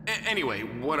 Anyway,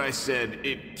 what I said,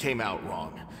 it came out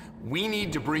wrong. We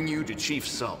need to bring you to Chief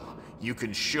Sol. You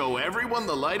can show everyone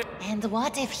the light. And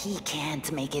what if he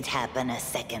can't make it happen a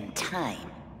second time?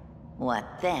 What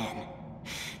then?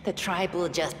 The tribe will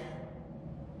just...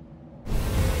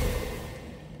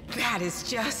 That is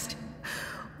just...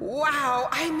 Wow,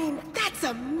 I mean, that's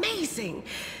amazing!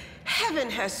 Heaven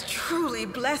has truly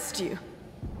blessed you.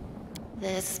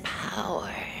 This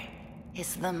power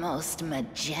is the most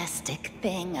majestic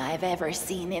thing I've ever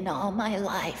seen in all my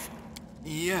life.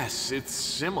 Yes, it's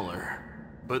similar.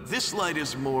 But this light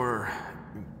is more...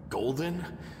 golden?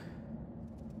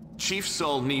 Chief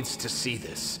Sol needs to see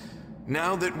this.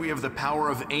 Now that we have the power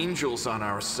of angels on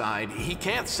our side, he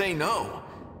can't say no.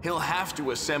 He'll have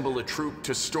to assemble a troop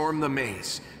to storm the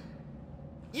maze.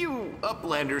 You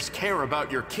Uplanders care about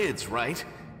your kids, right?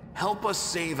 Help us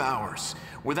save ours.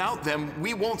 Without them,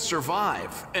 we won't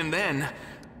survive. And then,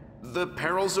 the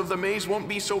perils of the maze won't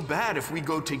be so bad if we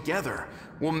go together.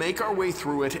 We'll make our way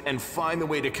through it and find the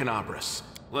way to Canabras.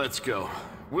 Let's go.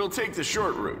 We'll take the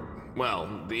short route. Well,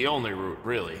 the only route,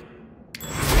 really. You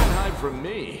can't hide from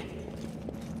me.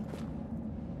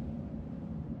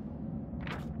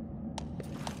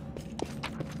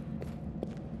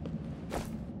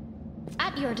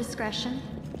 At your discretion.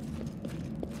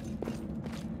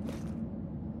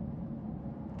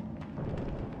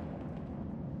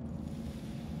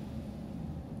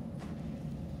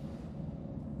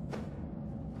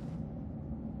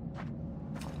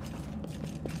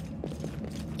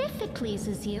 If it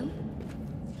pleases you.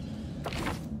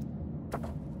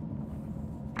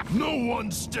 No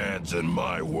one stands in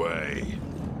my way.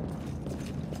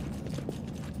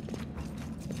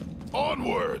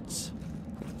 Onwards!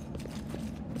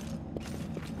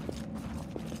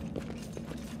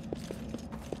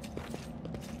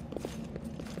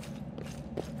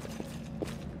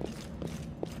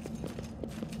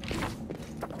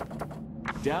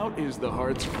 Doubt is the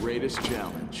heart's greatest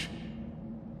challenge.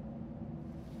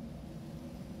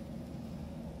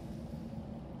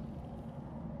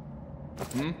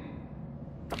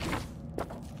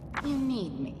 You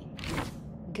need me.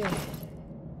 Good.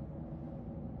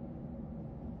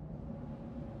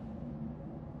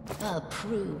 I'll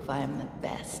prove I'm the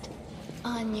best.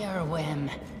 On your whim.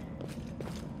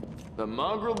 The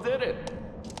mongrel did it.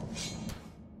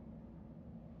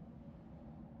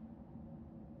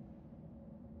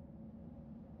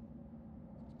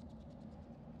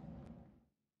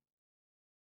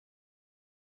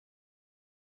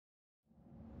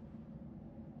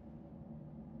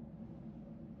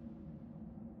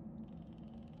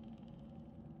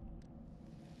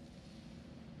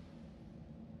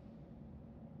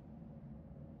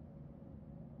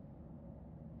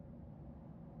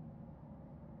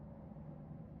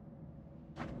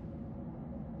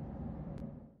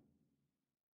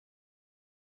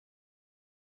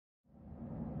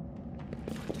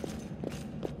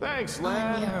 Thanks,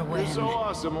 Lan. You're so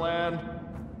awesome, Lan.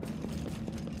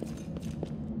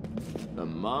 The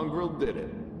mongrel did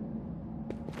it.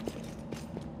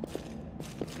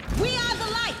 We are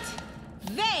the light!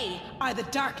 They are the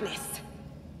darkness!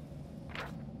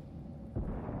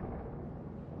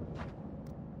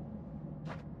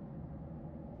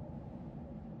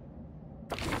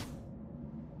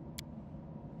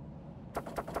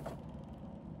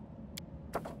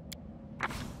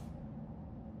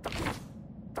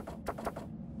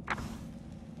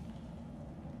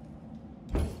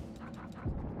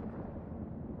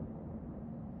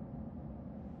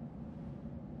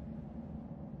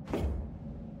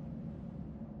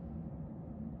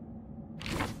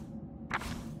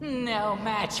 No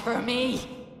match for me.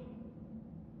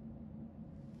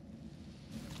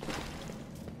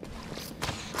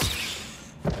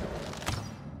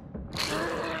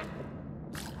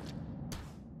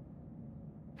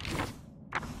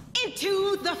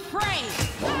 Into the fray!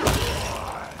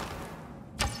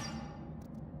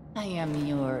 I am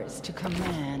yours to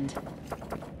command.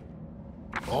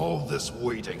 All this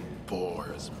waiting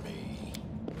bores me.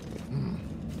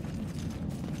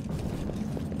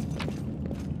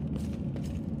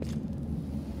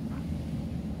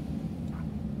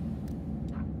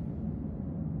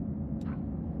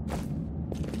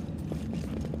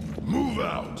 Move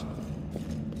out!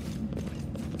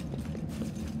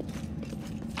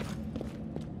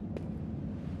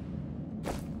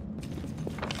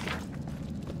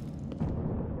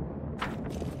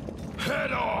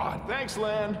 Head on! Thanks,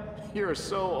 Lan. You're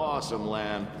so awesome,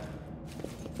 Lan.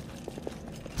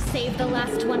 Save the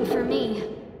last one for me.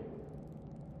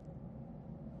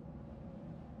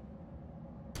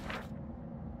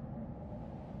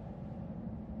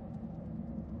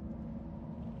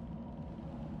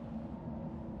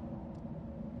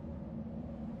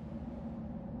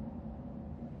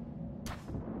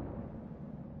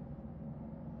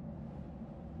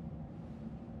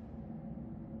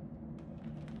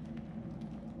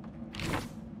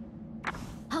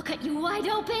 I'll cut you wide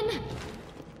open!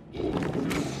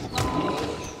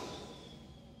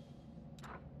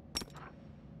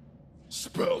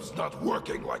 Spell's not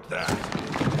working like that.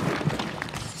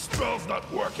 Spell's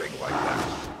not working like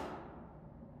that.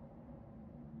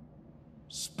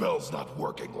 Spell's not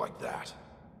working like that.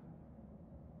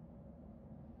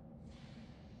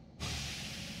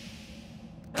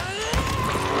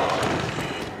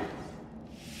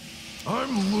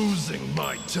 I'm losing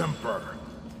my temper.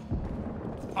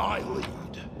 I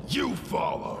lead, you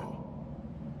follow.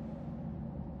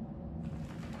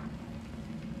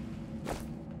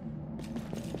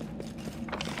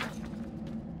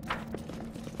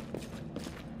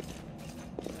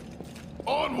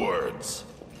 Onwards!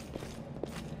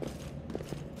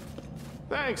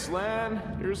 Thanks, Lan.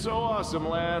 You're so awesome,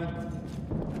 Lan.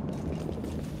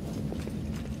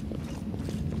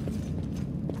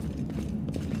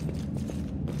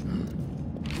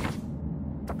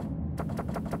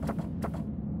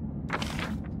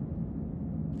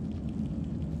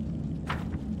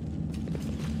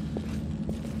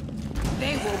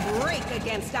 They will break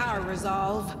against our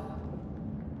resolve.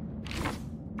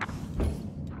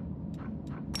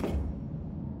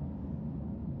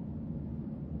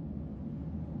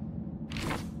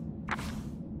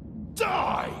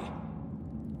 Die!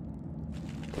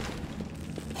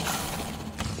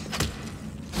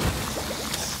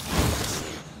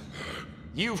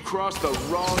 You've crossed the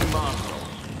wrong mongrel.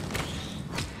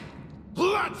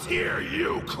 Let's hear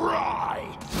you cry!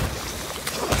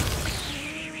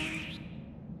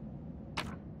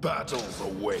 Battles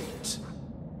await.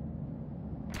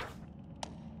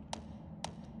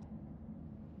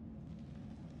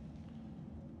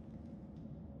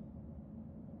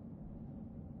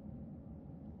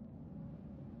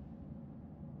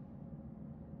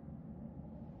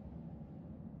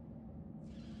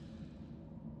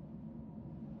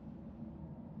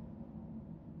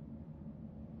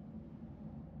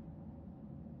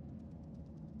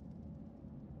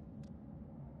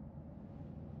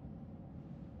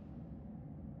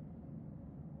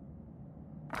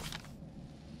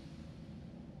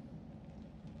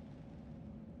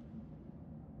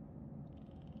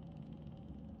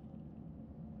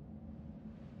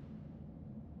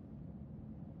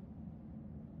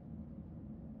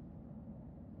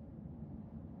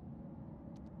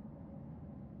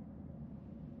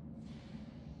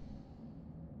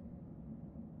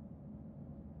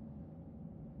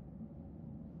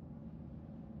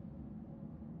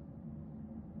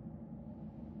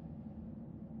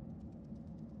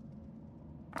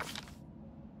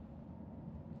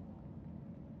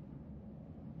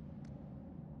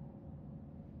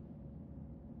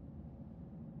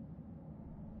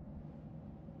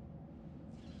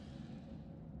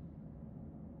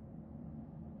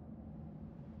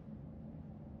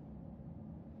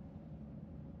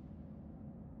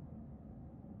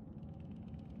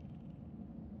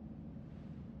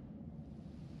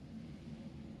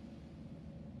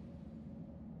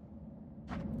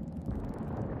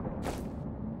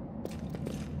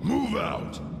 Move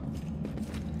out!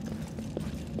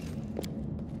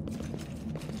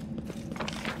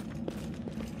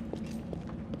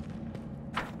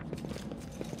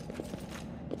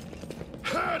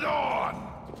 Head on!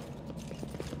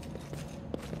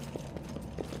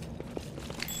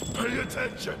 Pay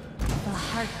attention! The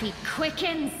heartbeat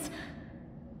quickens!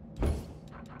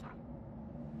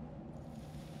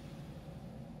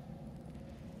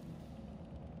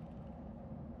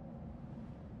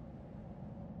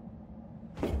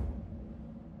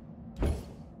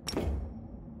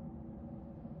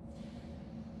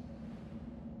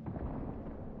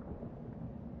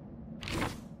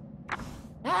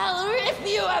 I'll rip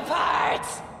you apart!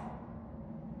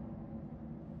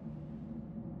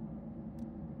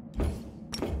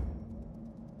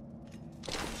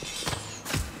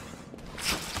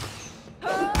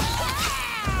 The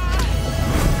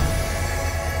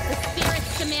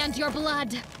spirits demand your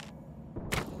blood!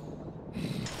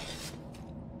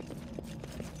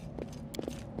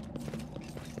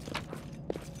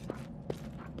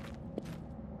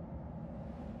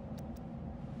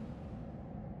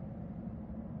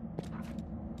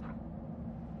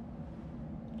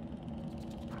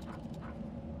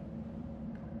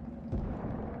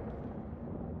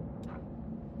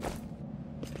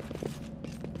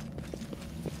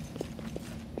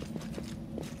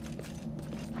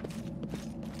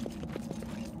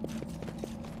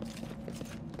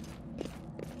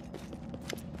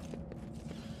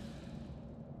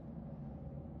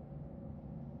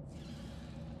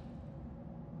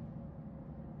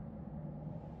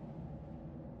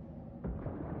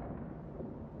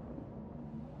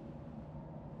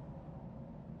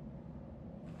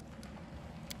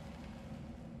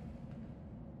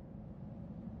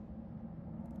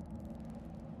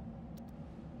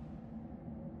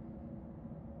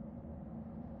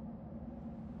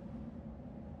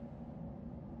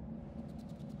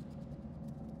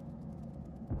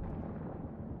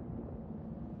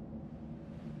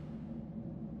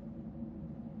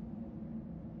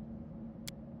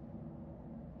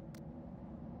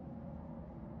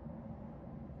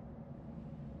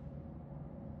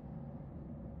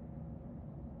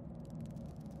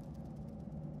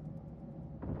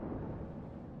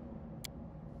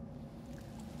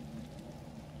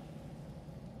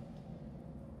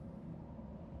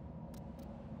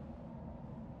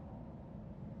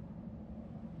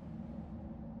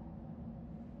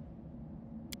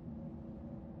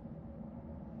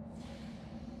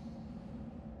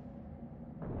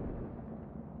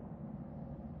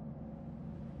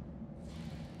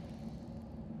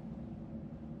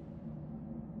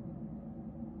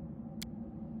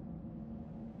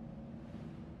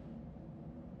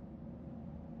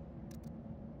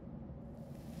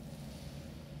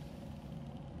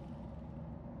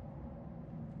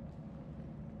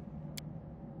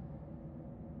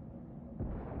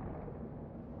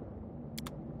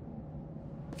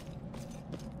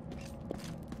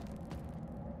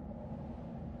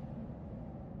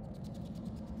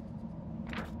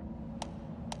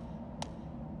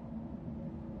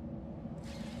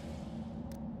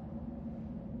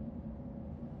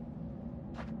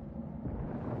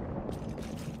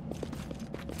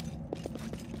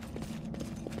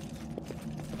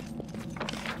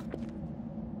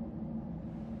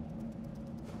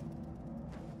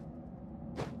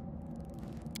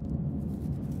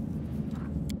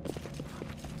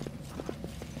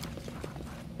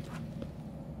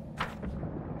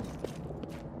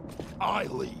 I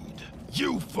lead.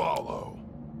 You follow.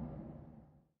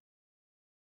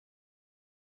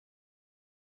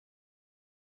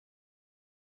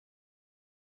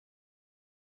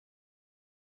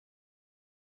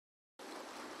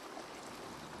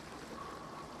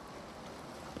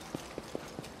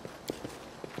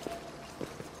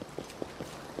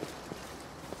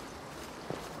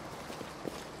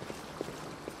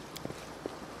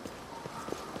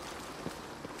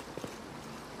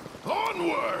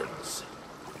 Onwards!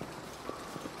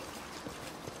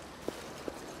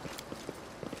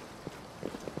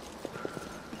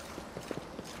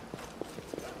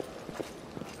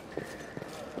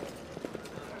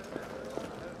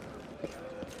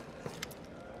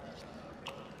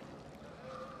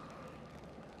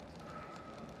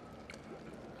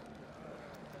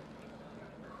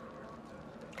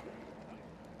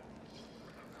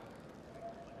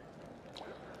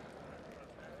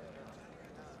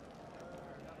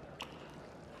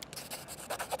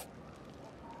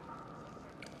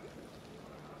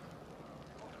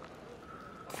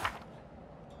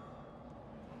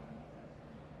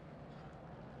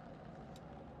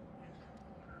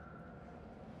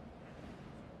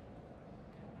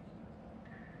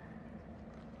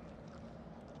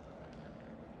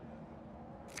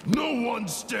 No one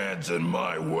stands in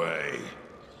my way.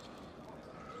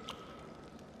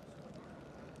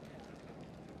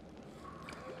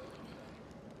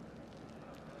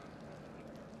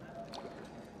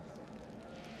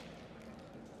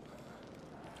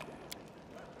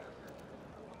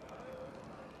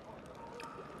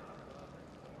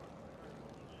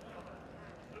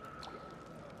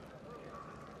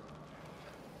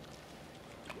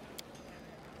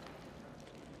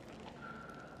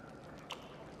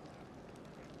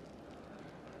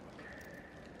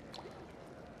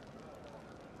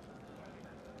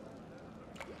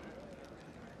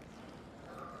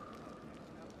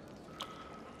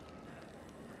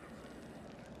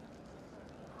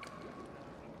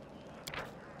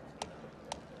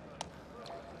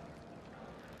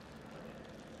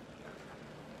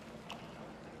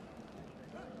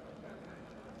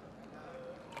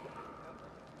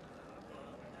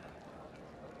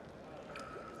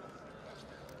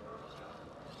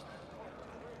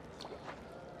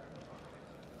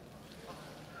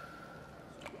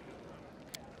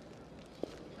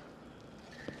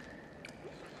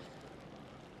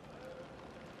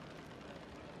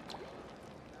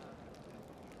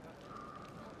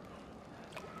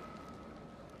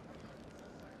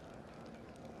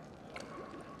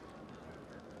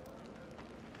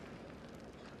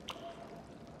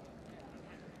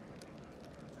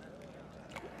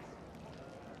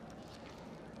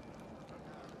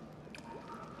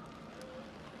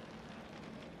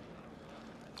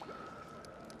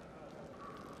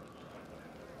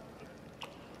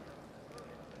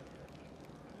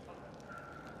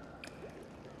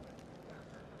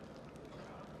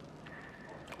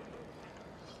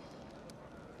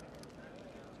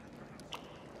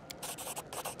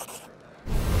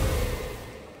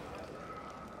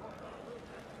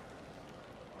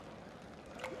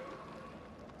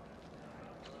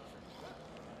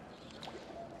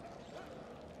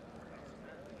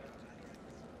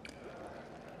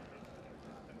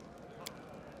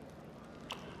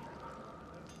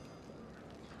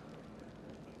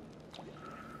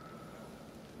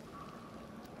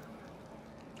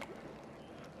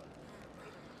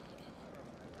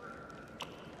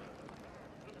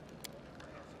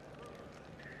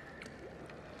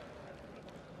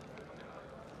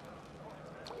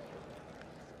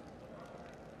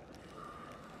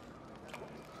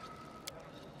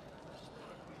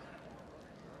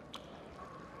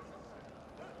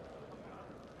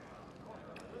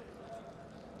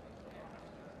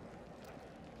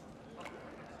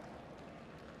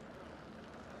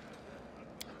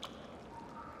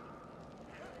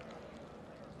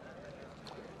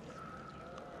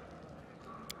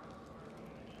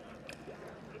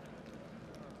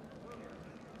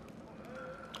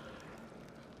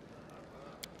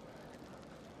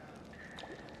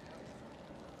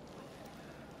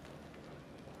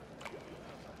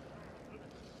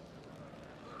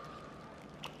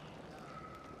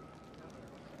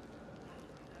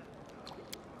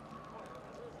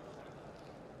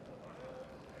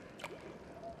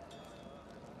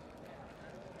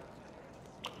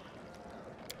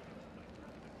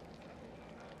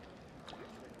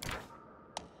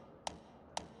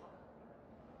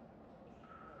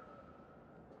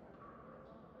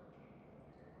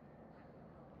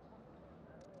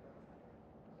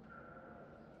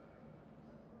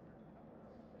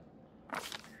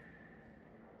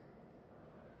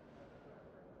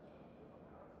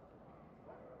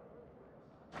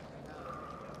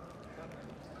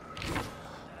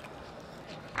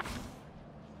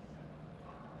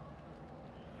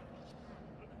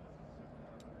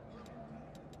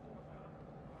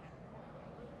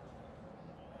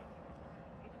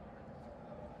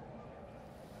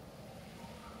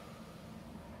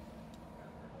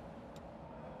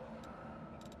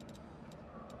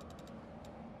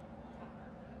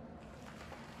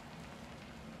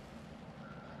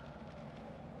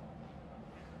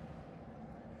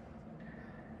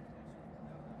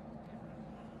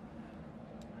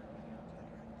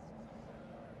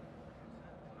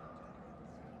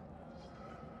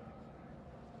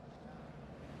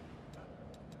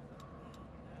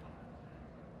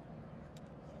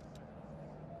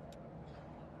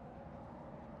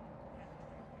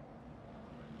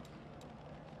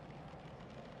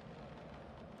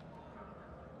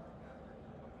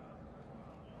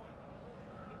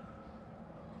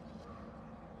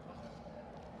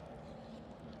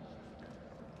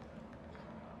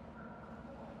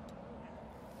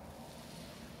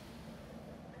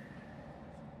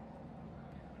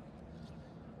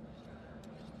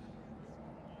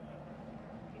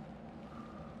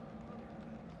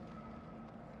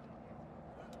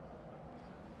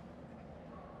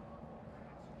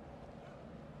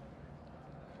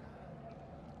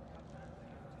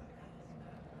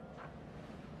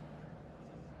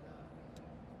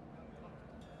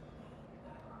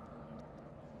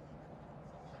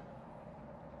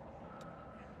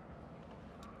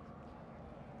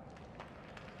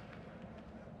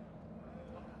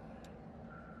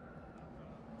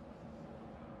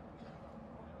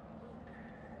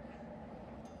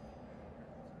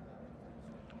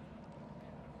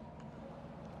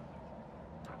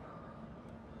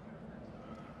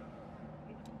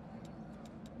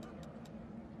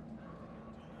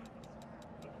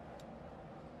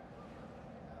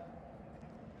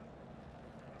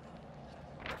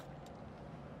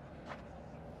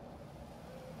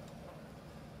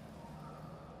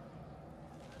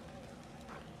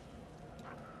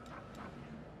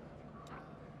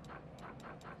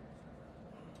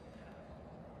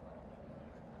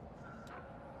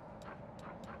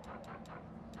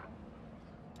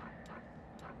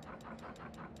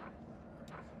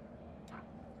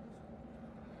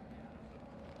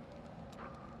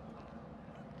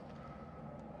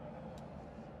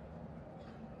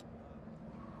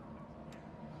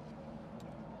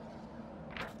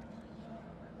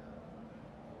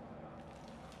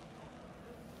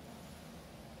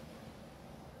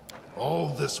 All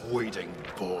this waiting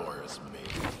bores me.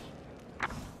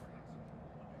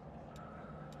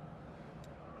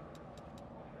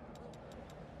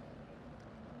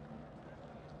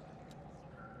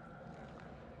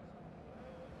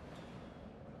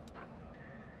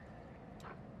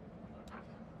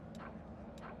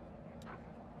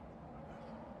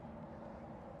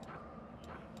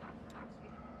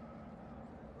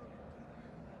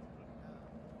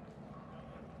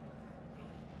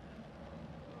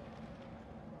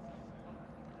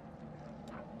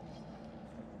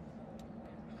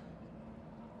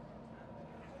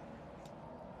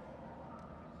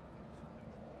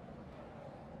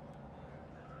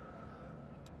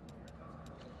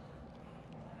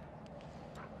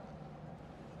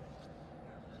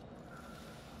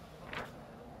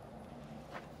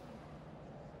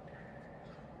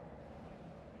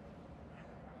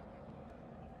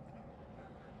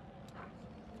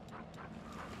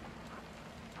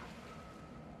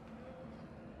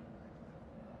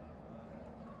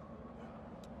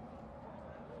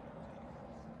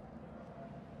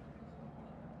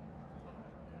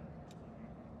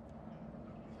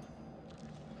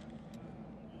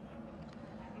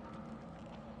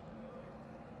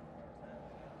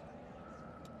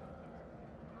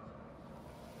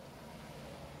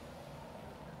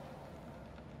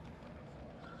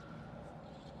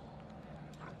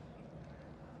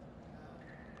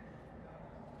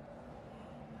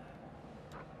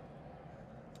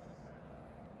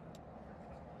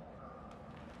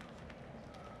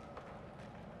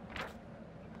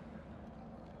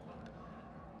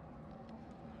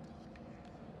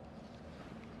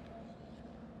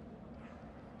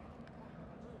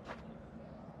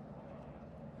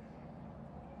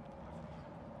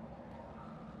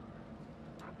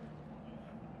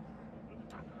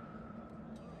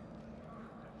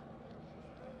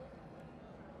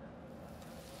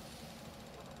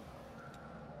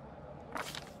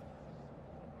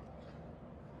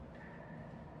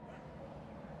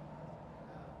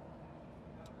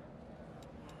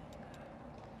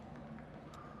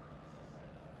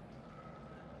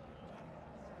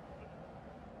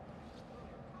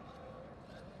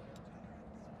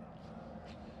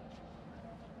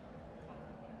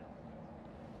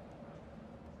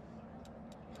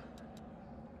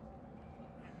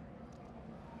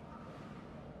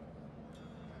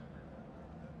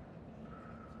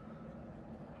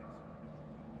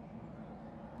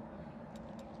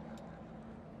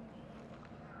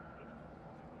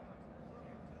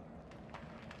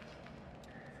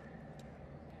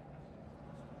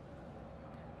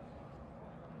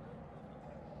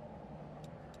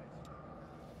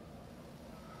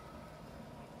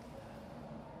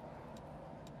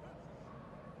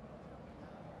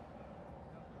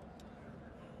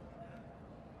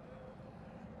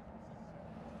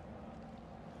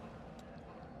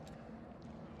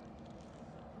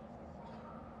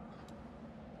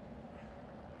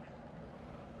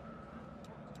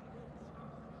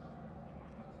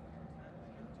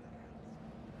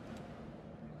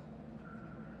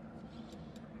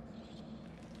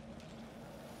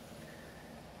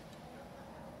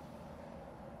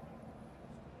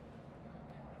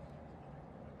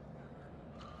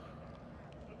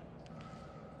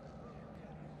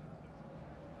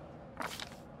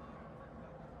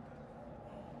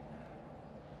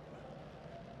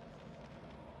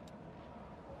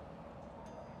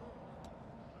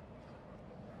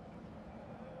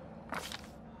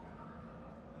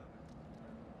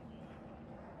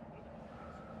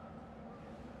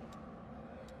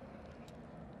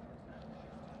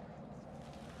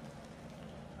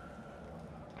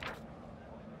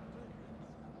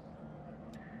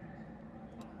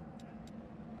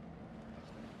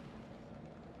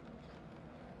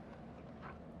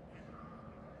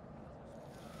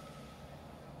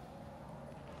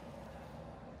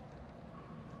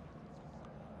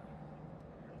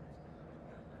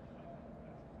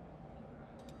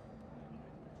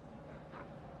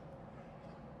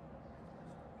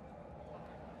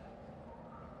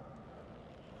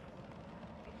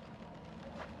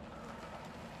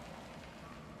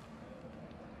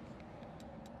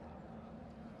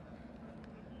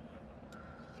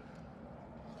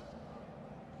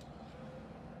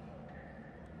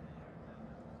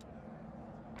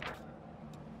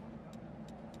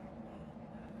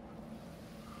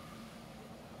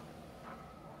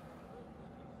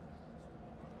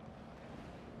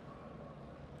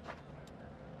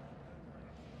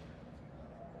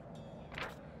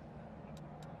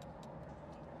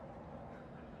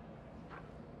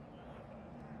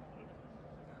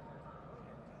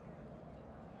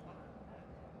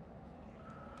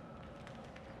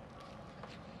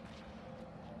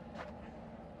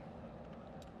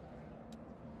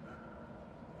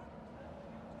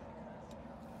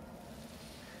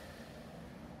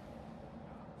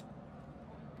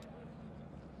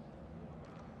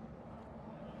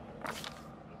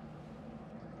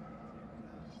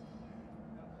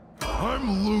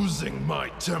 I'm losing my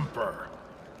temper.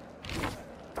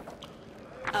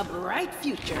 A bright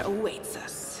future awaits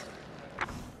us.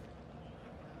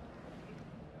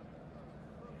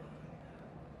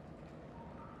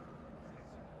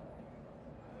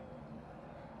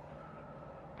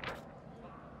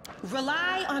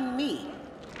 Rely on me.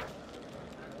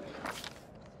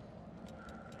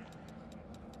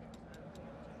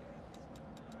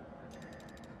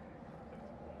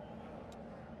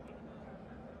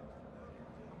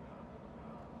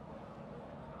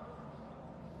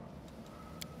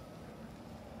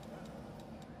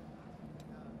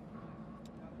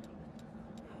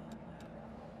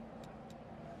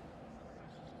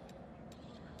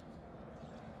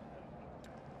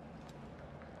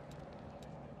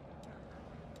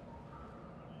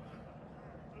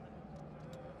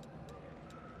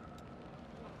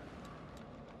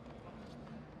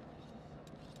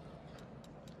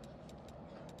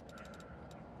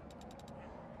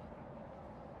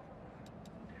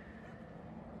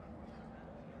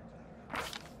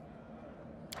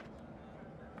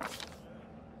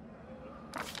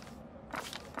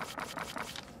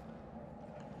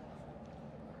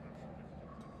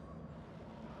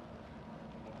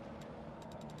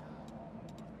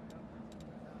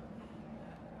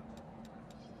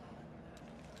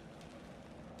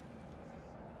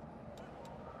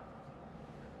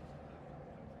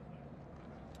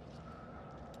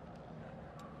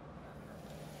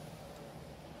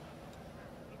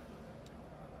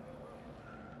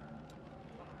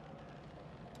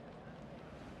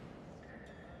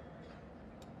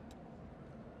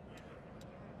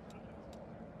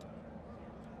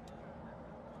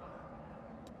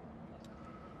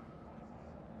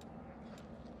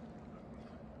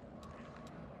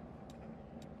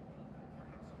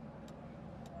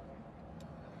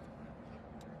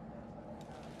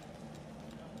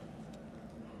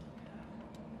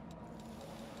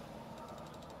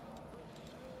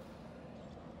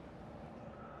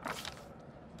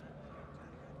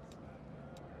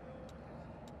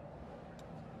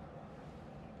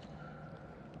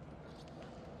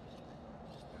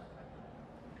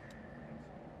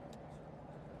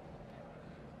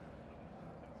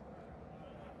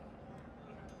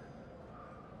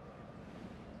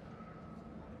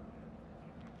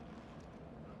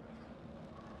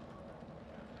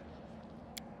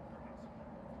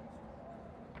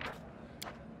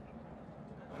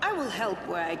 I will help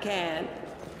where I can.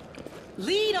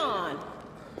 Lead on!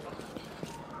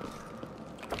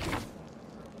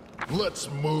 Let's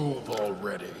move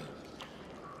already.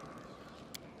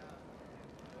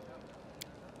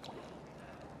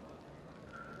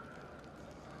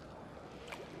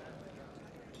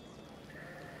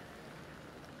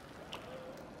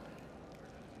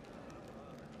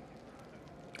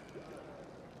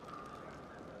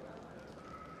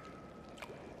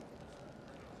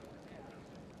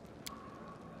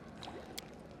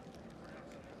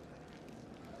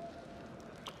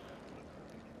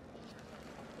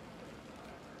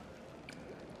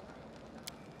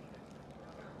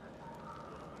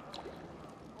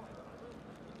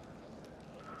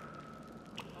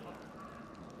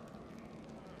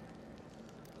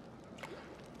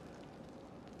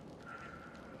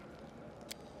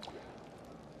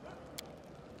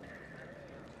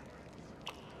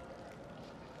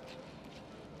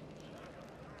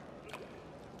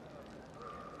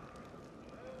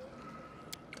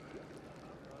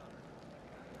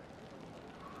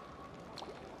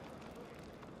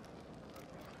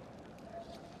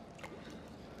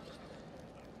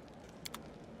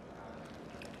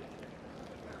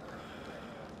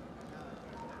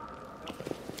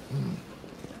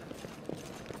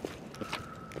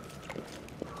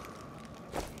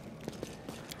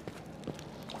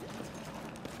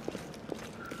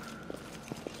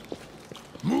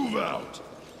 Move out!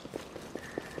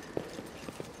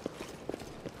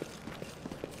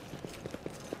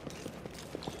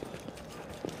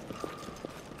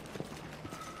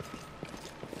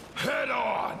 Head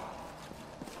on!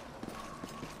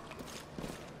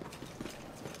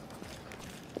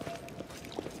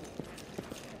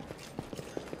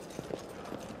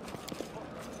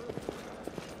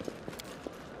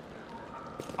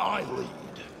 I lead,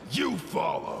 you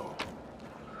follow.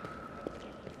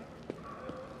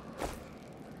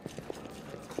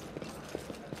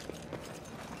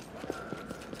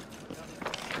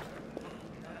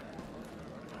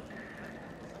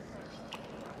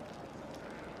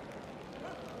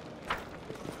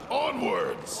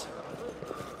 Onwards!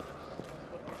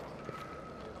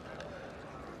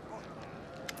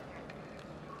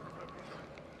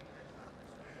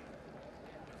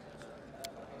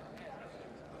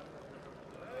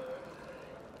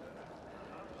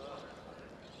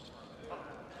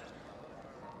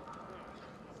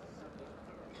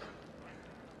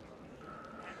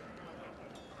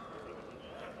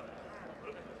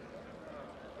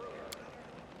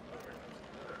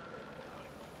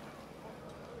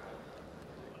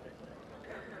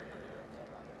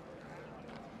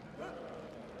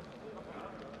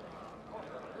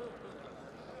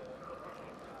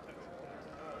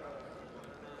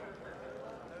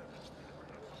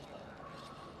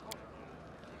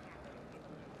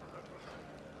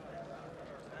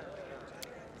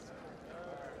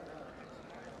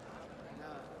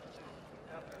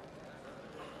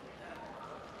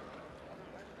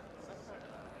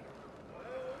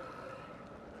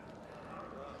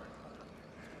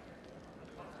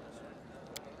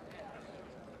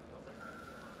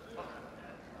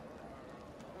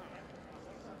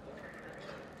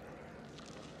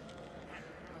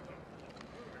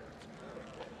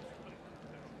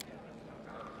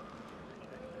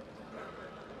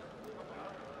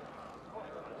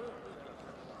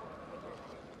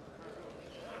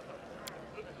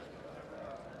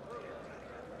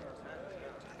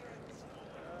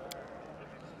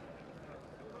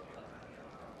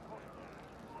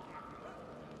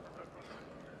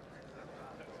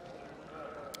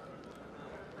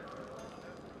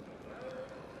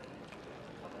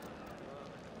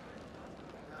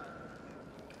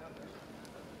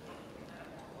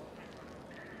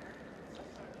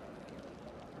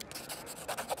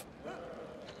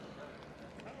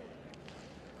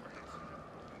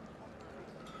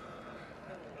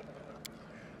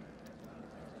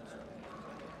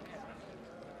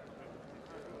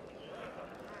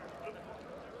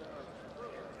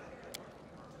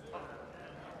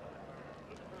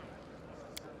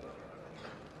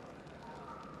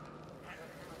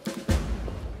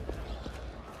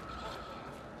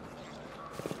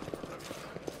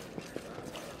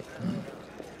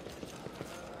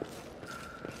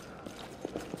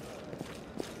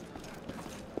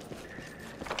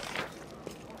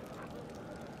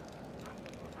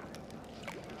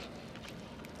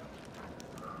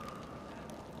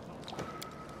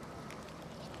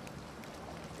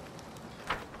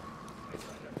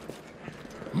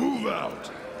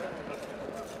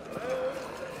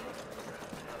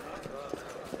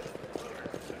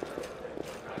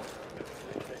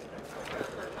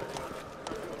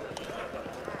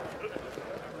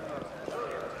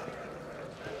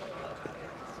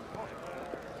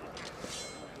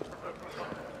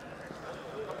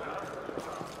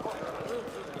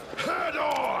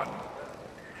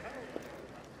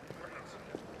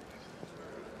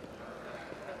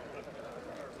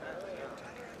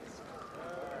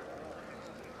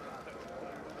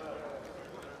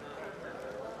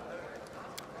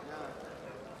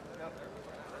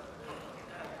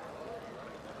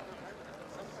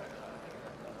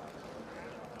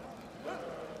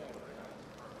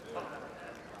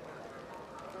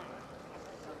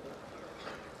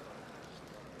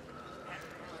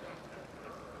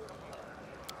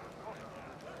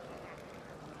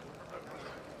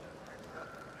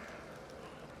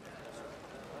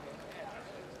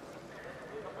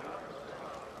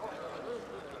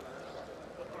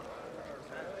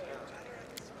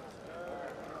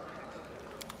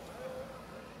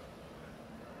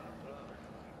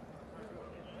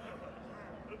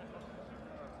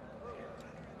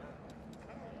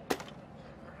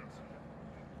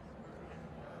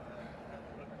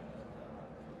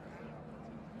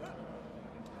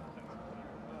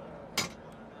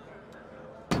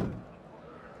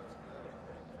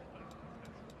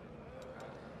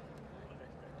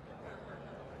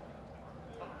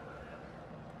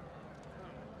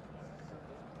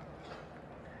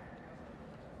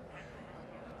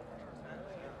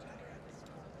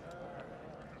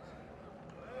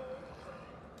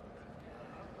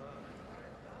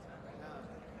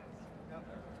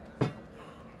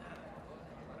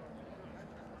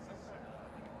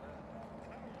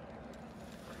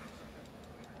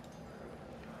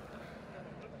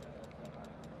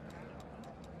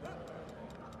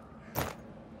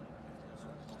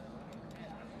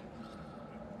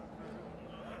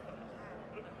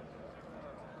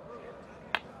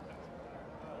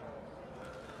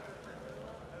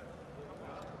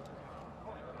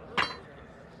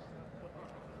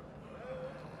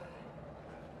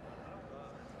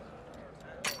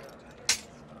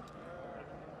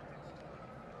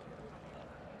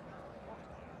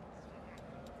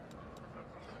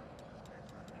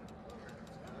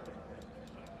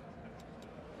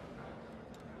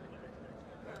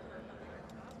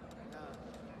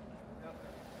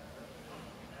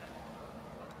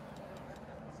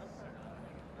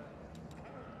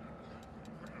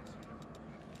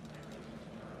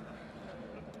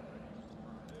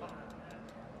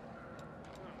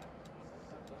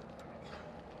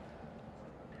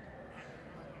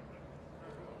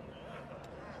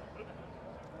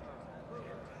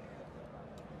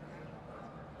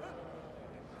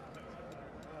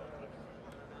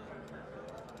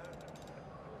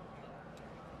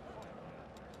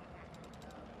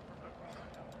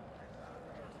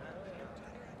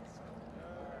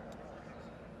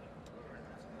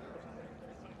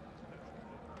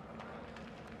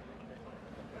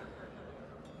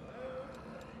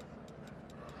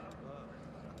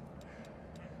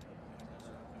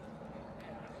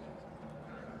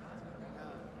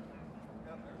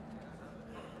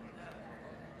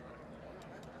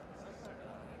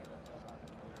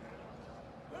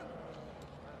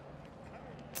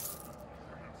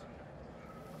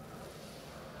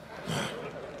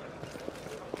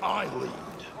 I lead,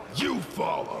 you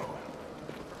follow.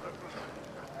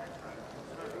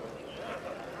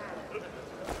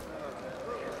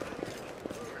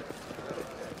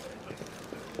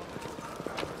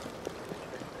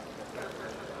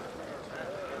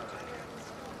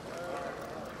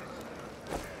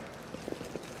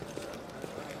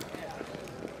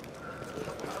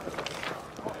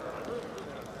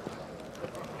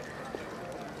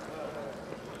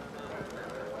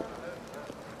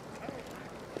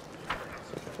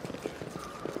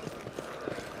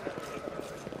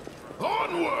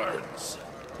 Onwards!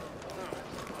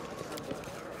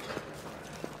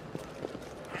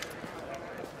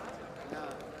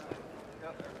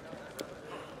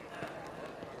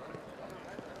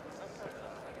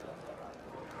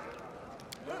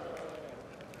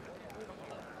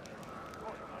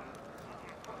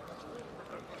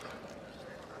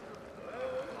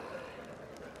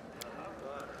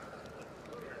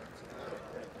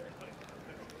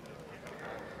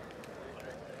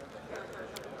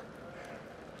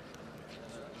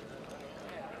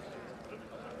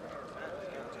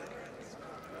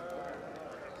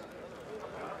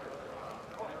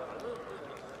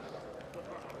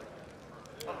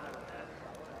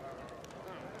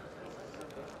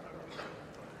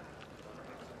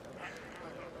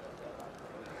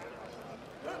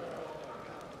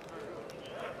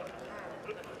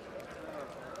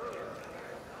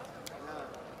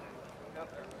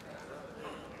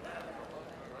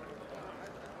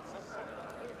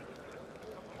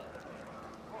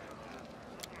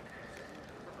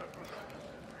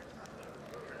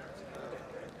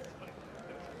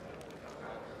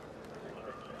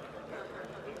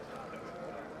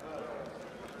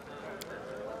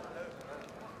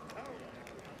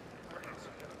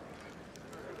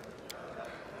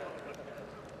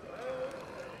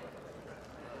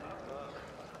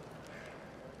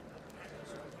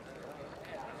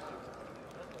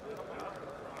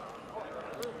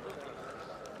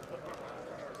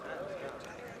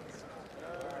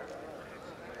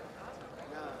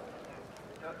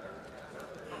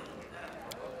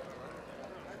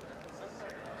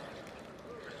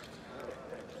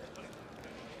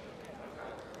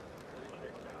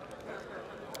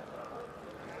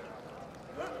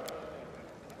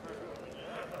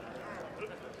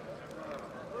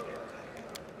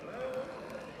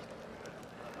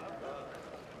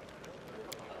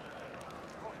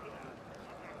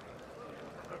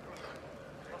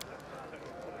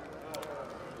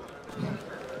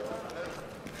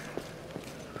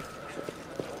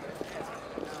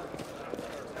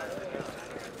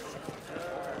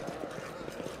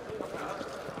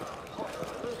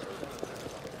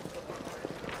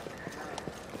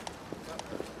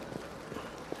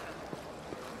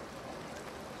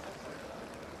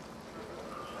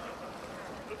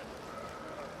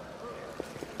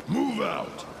 Move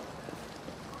out!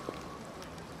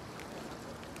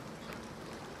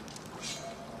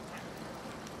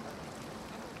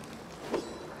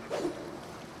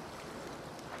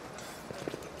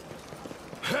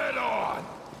 Head on!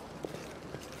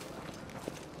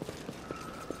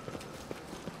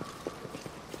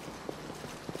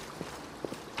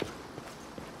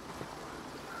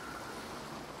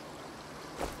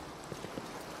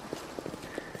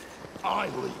 I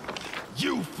lead,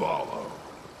 you follow.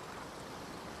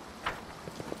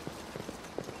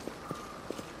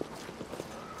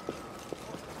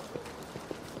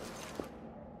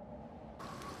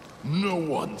 No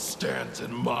one stands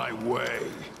in my way.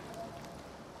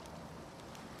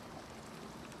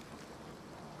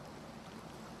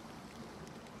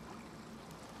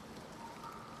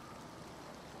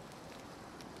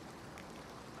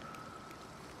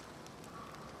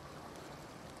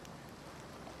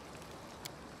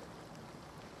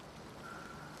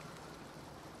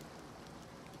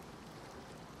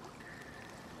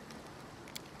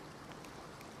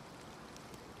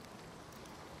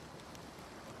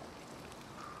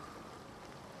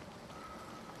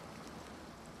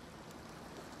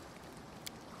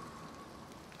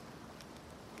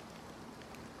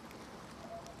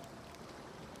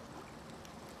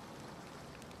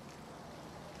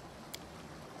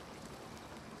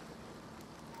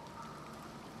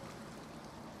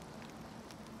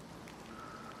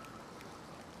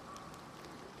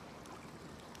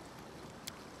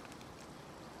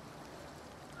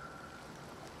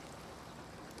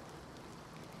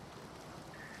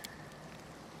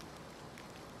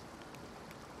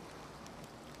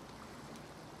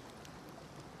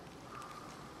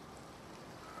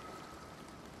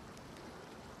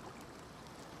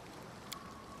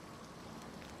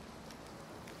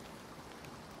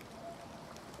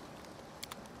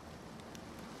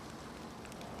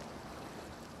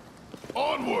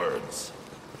 Onwards!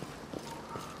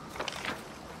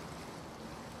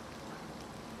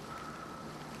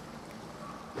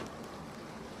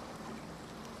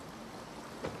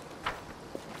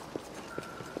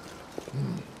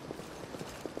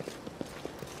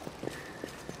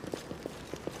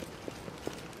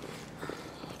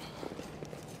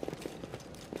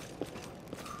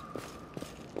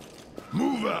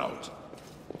 Move out!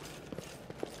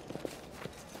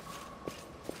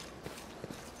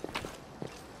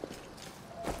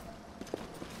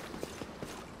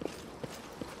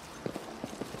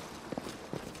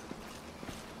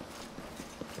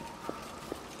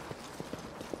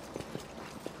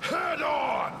 Head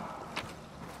on!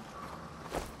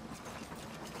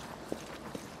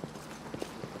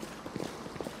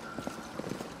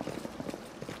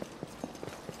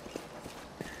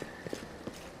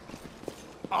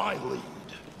 I lead,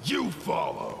 you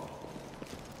follow.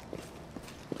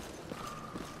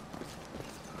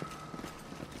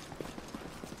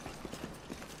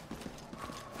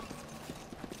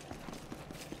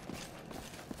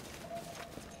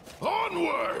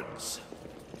 Onwards!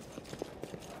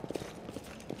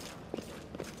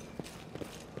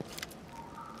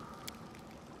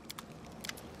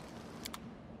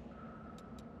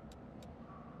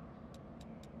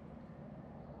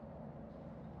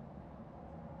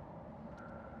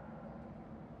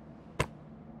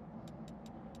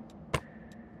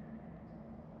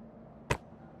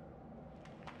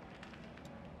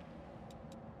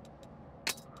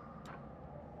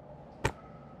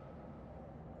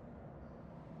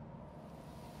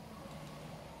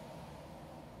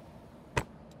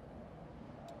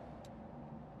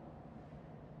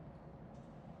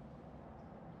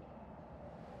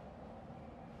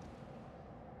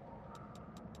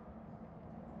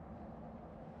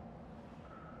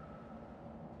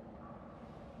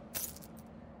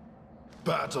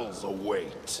 Battles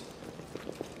await.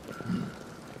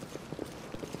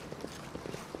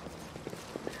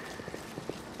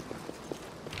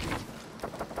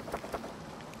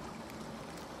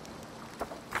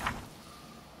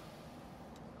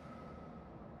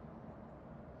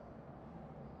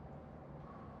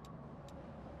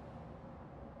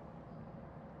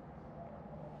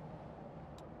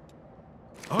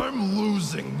 I'm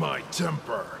losing my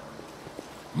temper.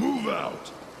 Move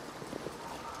out.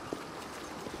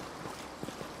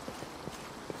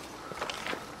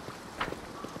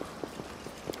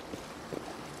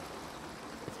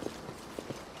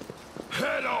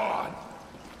 Head on!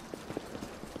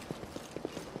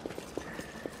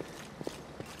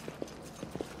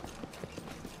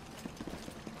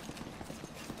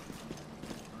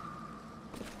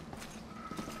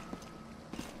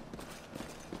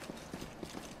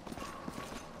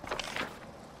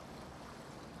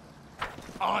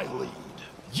 I lead,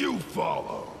 you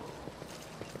follow.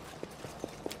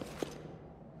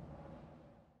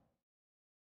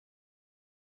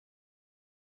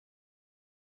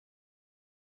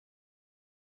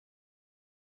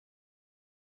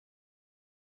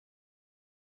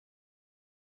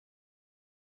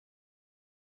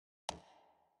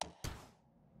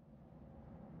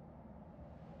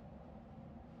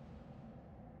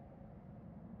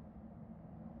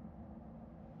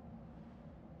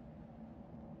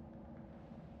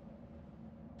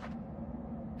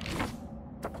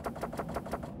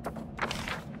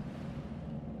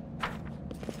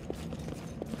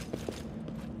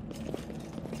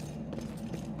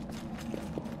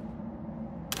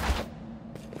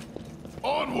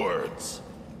 Onwards!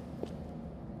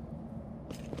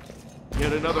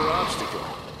 Yet another obstacle.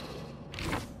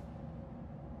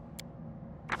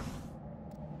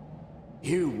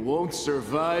 You won't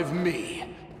survive me.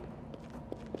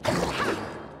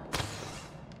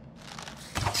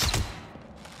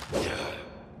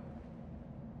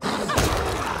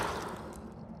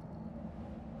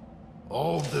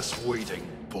 All this waiting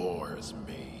bores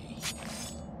me.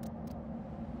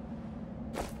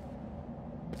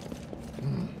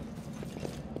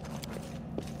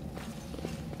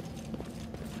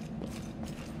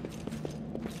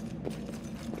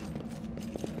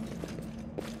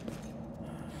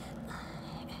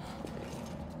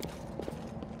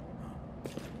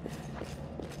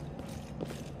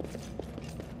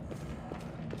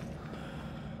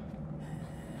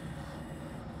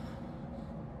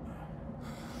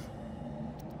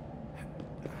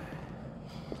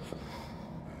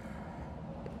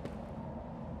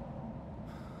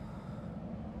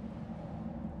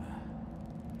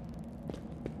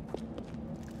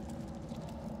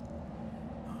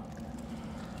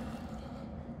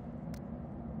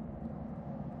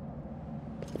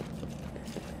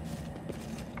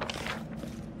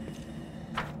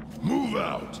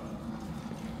 out!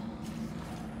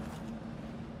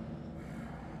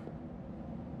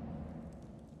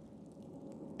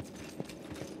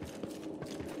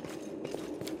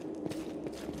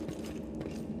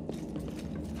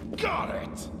 Got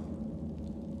it!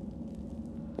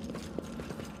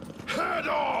 Head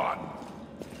on!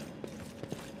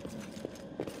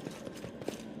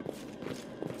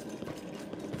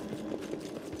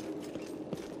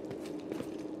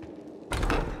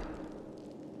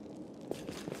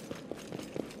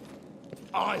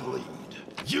 I lead,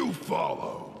 you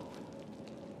follow.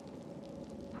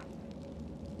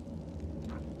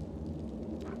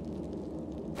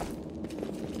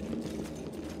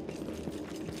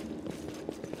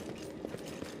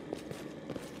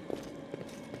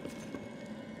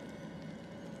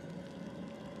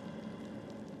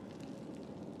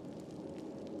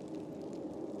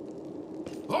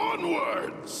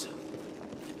 Onwards!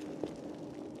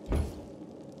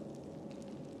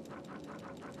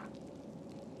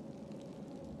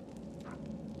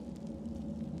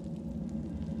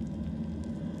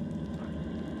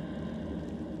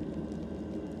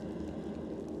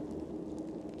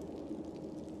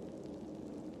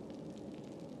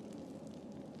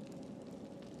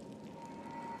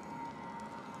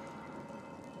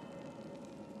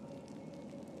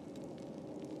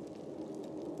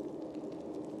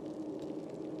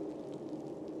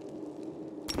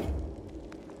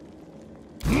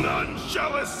 None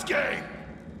shall escape!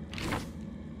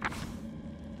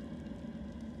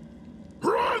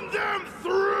 Run them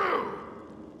through!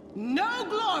 No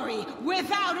glory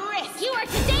without risk! You are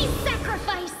today's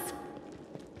sacrifice!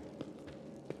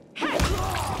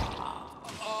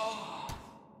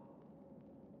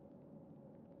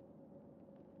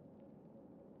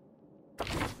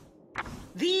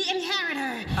 The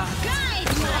Inheritor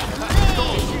guides my blade!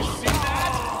 Did you see that?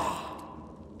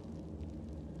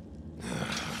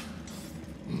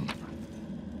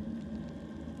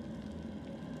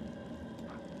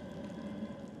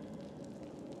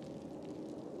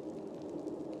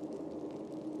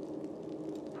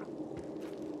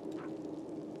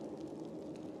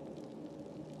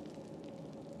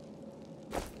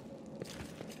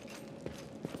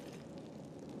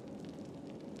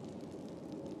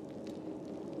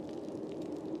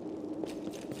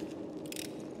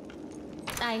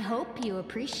 I hope you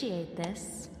appreciate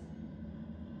this.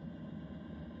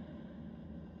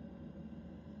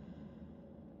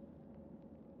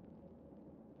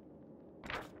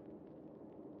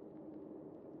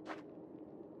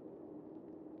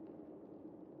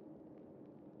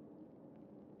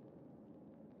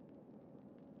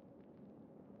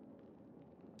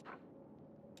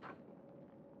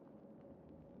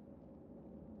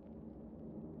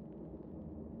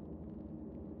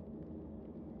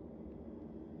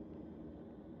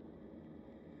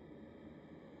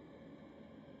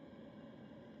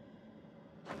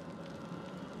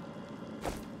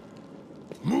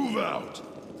 Move out!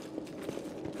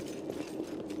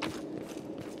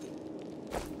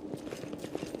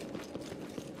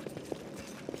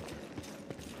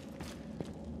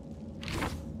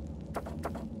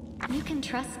 You can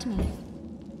trust me.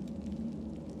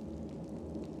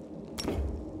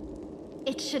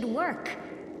 It should work.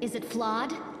 Is it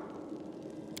flawed?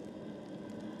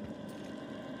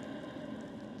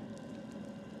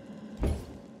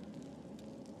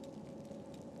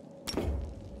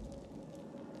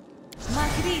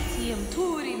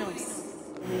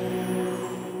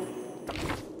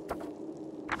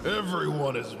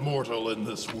 Everyone is mortal in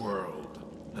this world,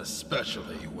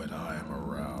 especially when I am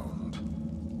around.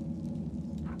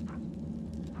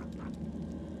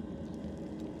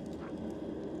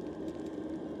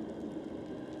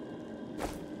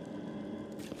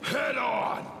 Head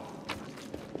on!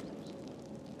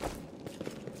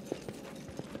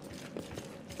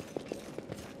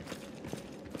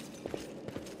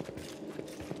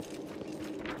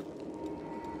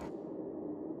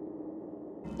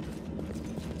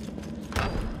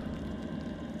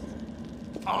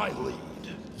 I lead,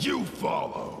 you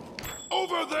follow.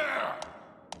 Over there!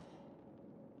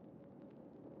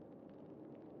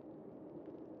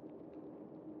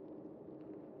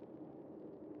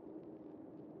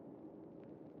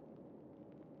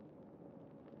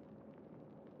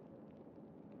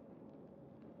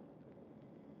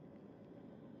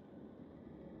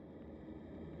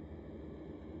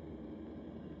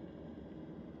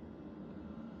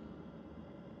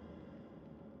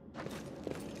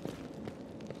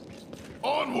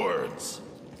 Onwards!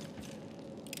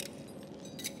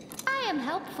 I am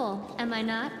helpful, am I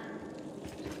not?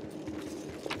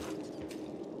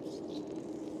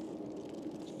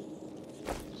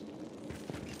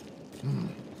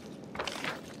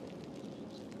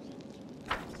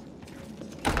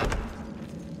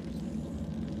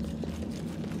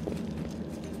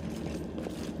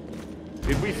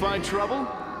 Did we find trouble?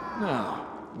 No,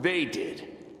 they did.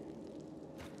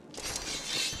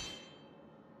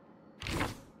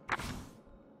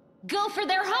 Go for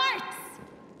their hearts!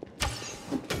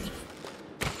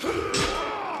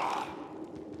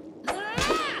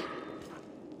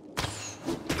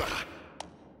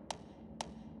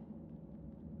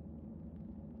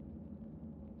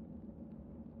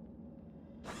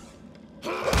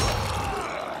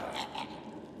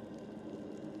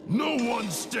 No one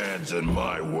stands in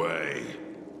my way.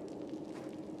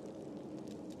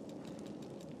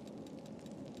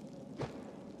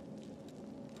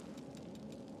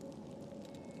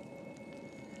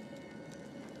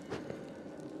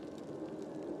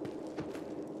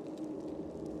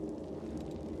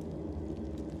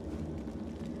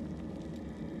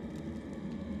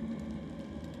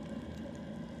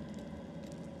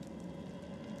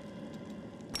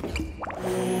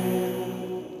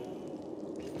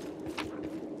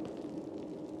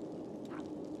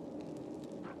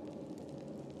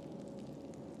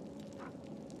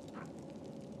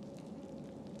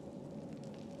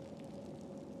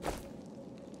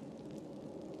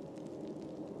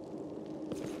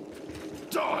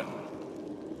 Done!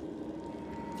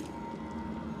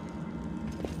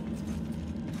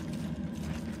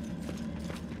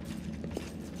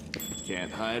 Can't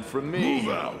hide from me. Move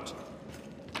out!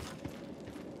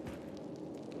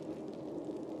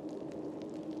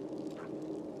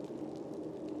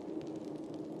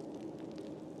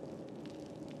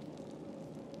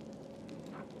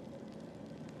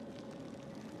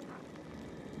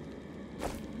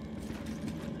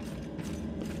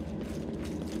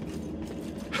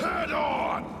 Head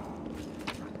on!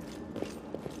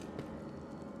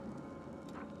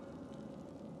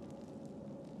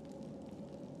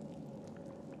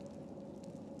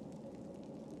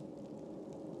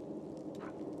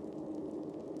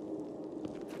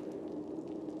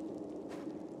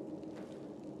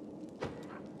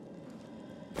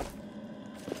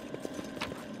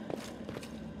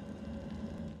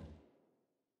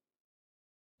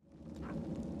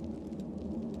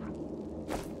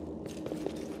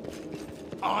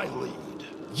 I lead.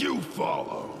 You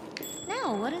follow.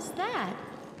 Now, what is that?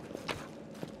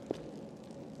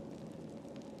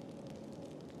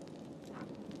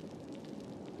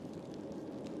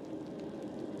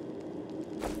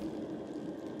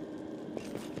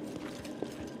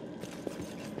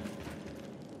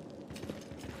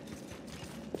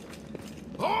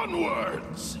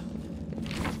 Onwards!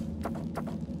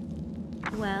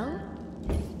 Well?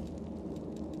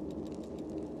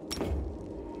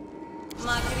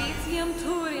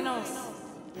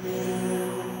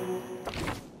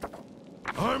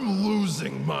 I'm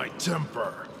losing my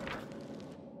temper.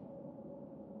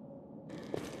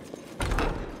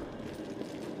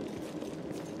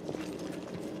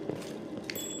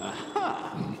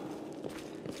 Aha!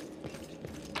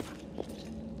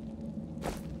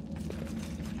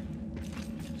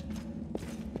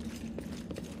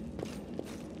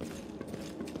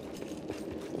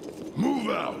 Move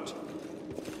out!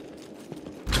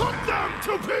 Cut them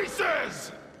to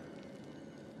pieces!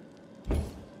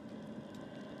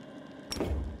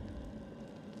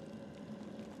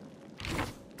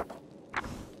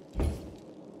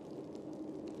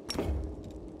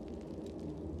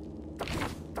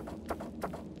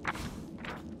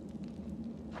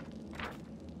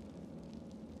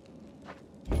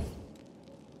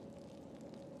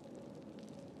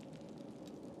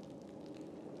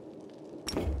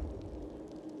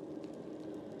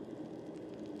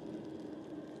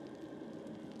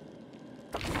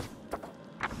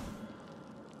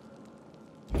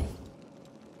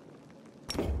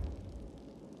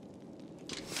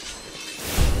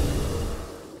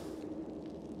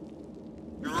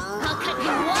 I'll cut you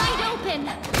wide open!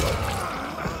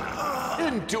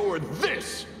 Endure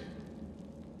this!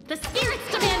 The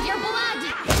spirits demand your blood!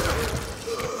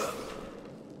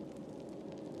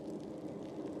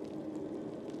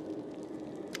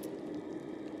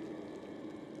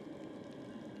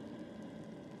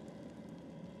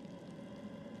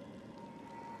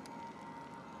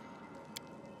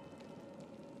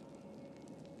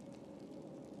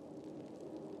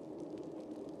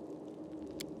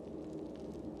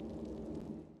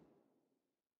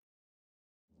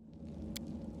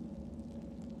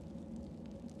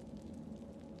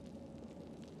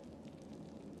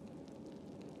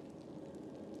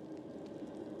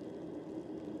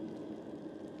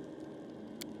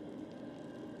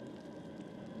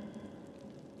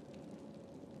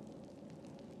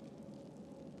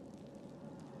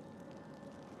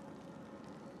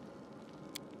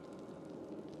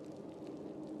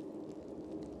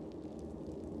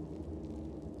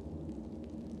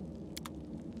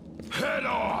 Head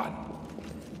on!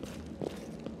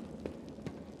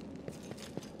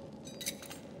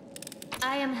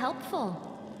 I am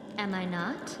helpful, am I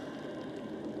not?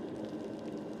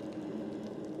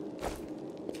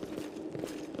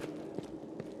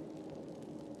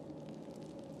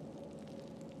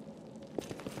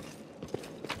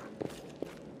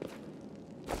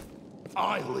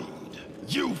 I lead.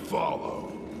 You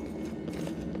follow.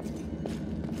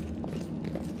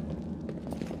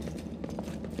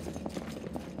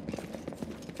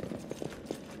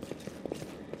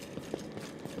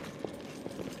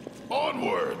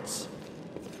 Onwards!